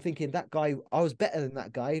and I'm thinking, that guy, I was better than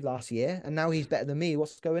that guy last year and now he's better than me,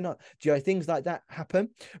 what's going on? Do you know, things like that happen?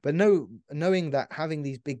 But knowing that, having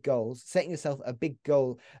these big goals, setting yourself a big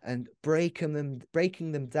goal and breaking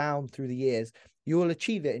them down through the years, you will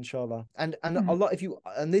achieve it, inshallah. And a lot,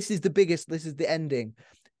 and this is the ending,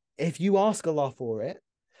 if you ask Allah for it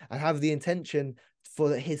and have the intention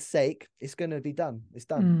for his sake, it's going to be done. It's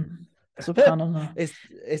done. Subhanallah.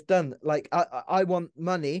 It's done. Like I want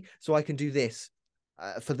money so I can do this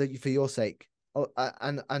for your sake.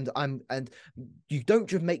 And you don't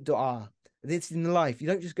just make dua. This in life, you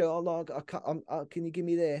don't just go, oh Lord, can you give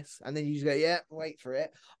me this? And then you just go, yeah, wait for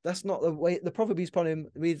it. That's not the way. The Prophet, peace upon him,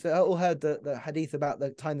 we've all heard the hadith about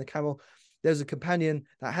the time the camel. There was a companion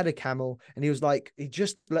that had a camel, and he was like, he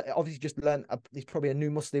just obviously just learned. He's probably a new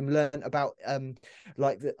Muslim, learned about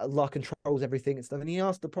like Allah controls everything and stuff. And he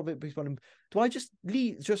asked the Prophet, do I just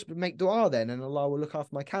make dua then, and Allah will look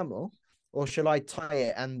after my camel, or shall I tie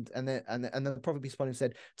it? And the Prophet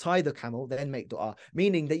said, tie the camel, then make dua,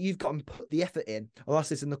 meaning that you've got to put the effort in. Allah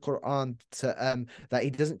says in the Quran to that He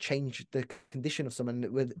doesn't change the condition of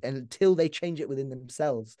someone until they change it within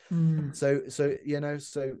themselves. So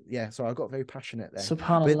yeah. So I got very passionate there.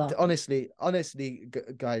 Subhanallah. But honestly,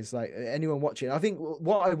 guys, like anyone watching, I think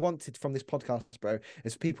what I wanted from this podcast, bro,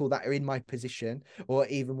 is people that are in my position or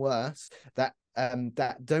even worse, that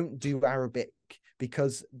don't do Arabic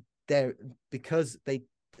because they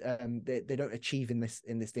don't achieve in this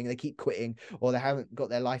thing. They keep quitting, or they haven't got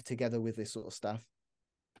their life together with this sort of stuff.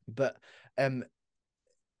 But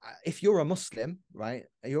if you're a Muslim, right?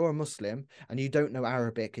 You're a Muslim and you don't know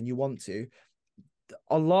Arabic and you want to,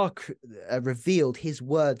 Allah revealed His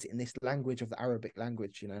words in this language of the Arabic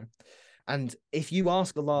language, you know. And if you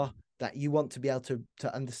ask Allah that you want to be able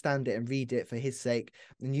to understand it and read it for His sake,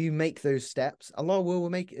 and you make those steps, Allah will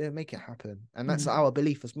make it happen. And that's our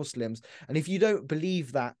belief as Muslims. And if you don't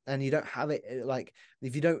believe that, and you don't have it, like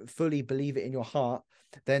if you don't fully believe it in your heart,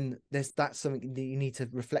 then that's something that you need to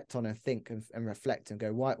reflect on and think and reflect and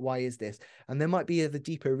go, why is this? And there might be the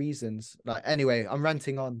deeper reasons. Like, anyway, I'm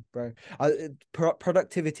ranting on, bro.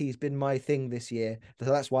 Productivity has been my thing this year,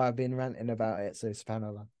 so that's why I've been ranting about it. So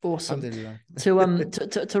subhanallah. Awesome.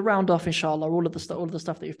 To round off, inshallah, all of the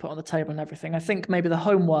stuff that you've put on the table and everything, I think maybe the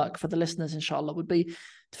homework for the listeners, inshallah, would be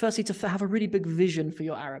firstly to have a really big vision for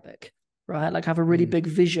your Arabic. Right, like have a really big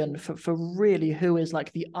vision for really who is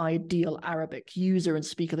like the ideal Arabic user and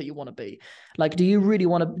speaker that you want to be. Like, do you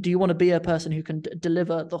want to be a person who can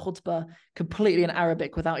deliver the khutbah completely in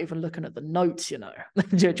Arabic without even looking at the notes? You know,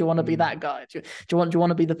 do you want to be that guy? Do you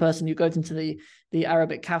want to be the person who goes into the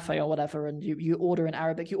Arabic cafe or whatever, and you order in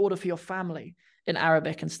Arabic, you order for your family in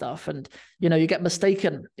Arabic and stuff, and you know, you get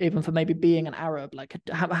mistaken even for maybe being an Arab. Like,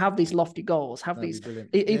 have these lofty goals,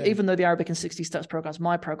 even though the Arabic in 60 Steps program is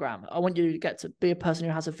my program, I want you to get to be a person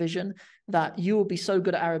who has a vision that you will be so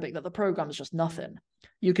good at Arabic that the program is just nothing.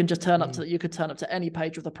 You can just turn up to any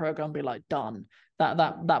page of the program and be like, done.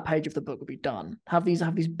 That page of the book will be done. Have these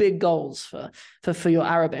big goals for your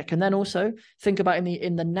Arabic, and then also think about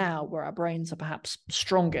in the now, where our brains are perhaps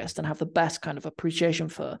strongest and have the best kind of appreciation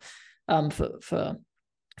for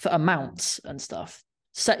amounts and stuff.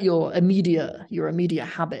 Set your immediate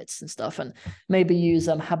habits and stuff, and maybe use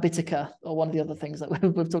Habitica or one of the other things that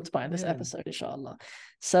we've talked about in this episode, inshallah.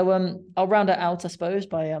 So I'll round it out, I suppose,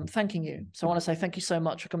 by thanking you. So I want to say thank you so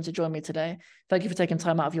much for coming to join me today. Thank you for taking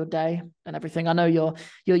time out of your day and everything. I know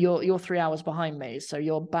you're 3 hours behind me, so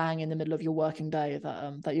you're bang in the middle of your working day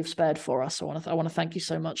that you've spared for us. So I want to thank you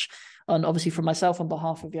so much, and obviously from myself on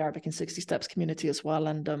behalf of the Arabic in 60 Steps community as well.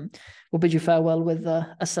 And we'll bid you farewell with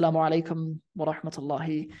Assalamu alaikum wa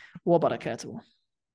rahmatullahi wa barakatuh.